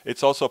true.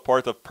 It's also a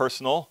part of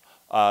personal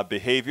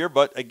behavior.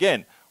 But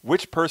again,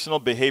 which personal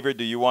behavior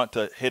do you want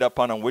to hit up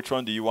on and which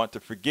one do you want to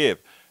forgive?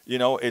 You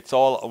know,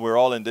 we're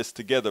all in this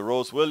together.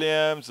 Rose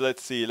Williams,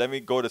 let's see. Let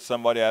me go to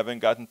somebody I haven't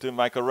gotten to,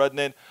 Michael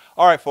Rudnin.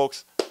 All right,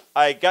 folks,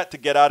 I got to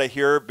get out of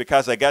here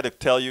because I got to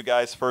tell you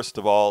guys, first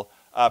of all,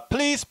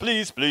 please,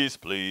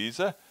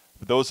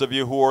 those of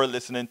you who are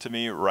listening to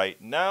me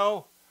right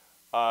now,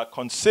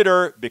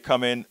 consider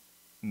becoming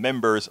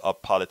members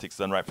of Politics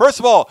Done Right. First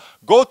of all,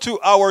 go to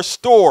our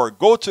store.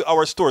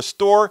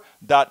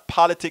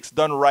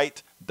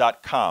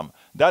 store.politicsdoneright.com.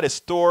 That is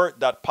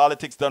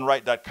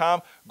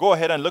store.politicsdoneright.com. Go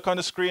ahead and look on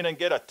the screen and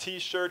get a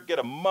t-shirt, get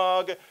a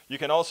mug. You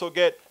can also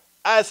get,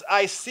 As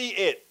I See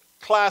It,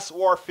 Class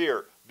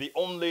Warfare, the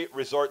only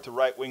resort to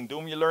right-wing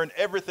doom. You learn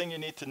everything you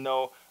need to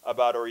know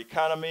about our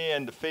economy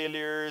and the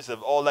failures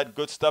of all that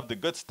good stuff, the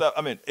good stuff.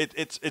 I mean,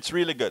 it's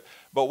really good.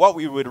 But what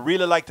we would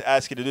really like to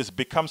ask you to do is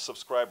become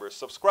subscribers.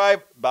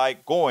 Subscribe by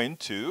going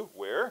to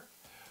where?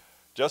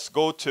 Just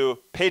go to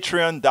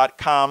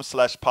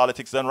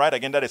patreon.com/politicsdoneright.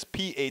 Again, that is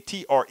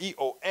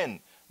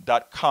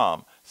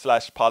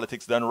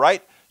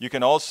patreon.com/politicsdoneright. You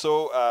can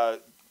also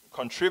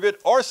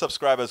contribute or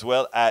subscribe as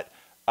well at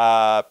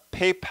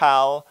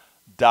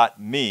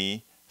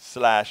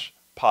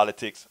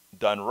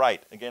paypal.me/politicsdoneright.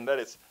 Again, that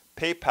is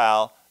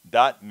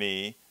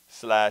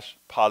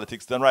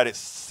paypal.me/politicsdoneright. It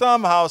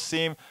somehow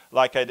seemed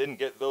like I didn't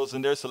get those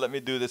in there, so let me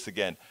do this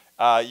again.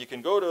 You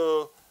can go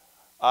to,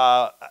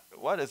 I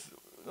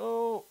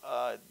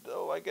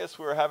guess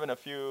we're having a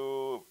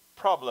few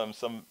problems,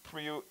 some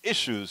few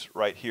issues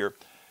right here.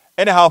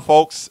 Anyhow,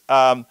 folks,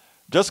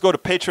 just go to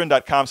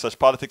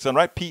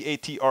patreon.com/politicsdoneright,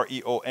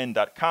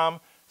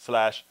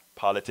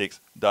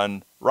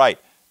 patreon.com/politicsdoneright.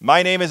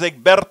 My name is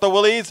Egberto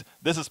Willies.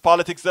 This is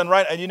Politics Done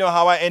Right, and you know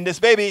how I end this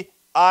baby.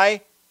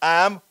 I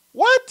am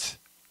what?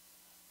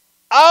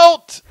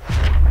 Out!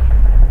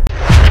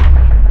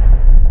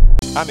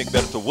 I'm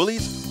Egberto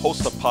Willies,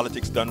 host of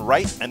Politics Done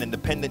Right, an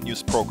independent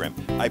news program.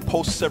 I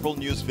post several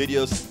news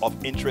videos of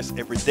interest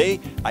every day.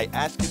 I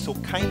ask you so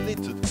kindly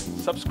to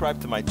subscribe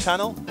to my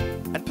channel,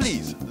 and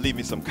please leave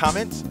me some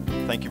comments.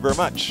 Thank you very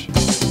much.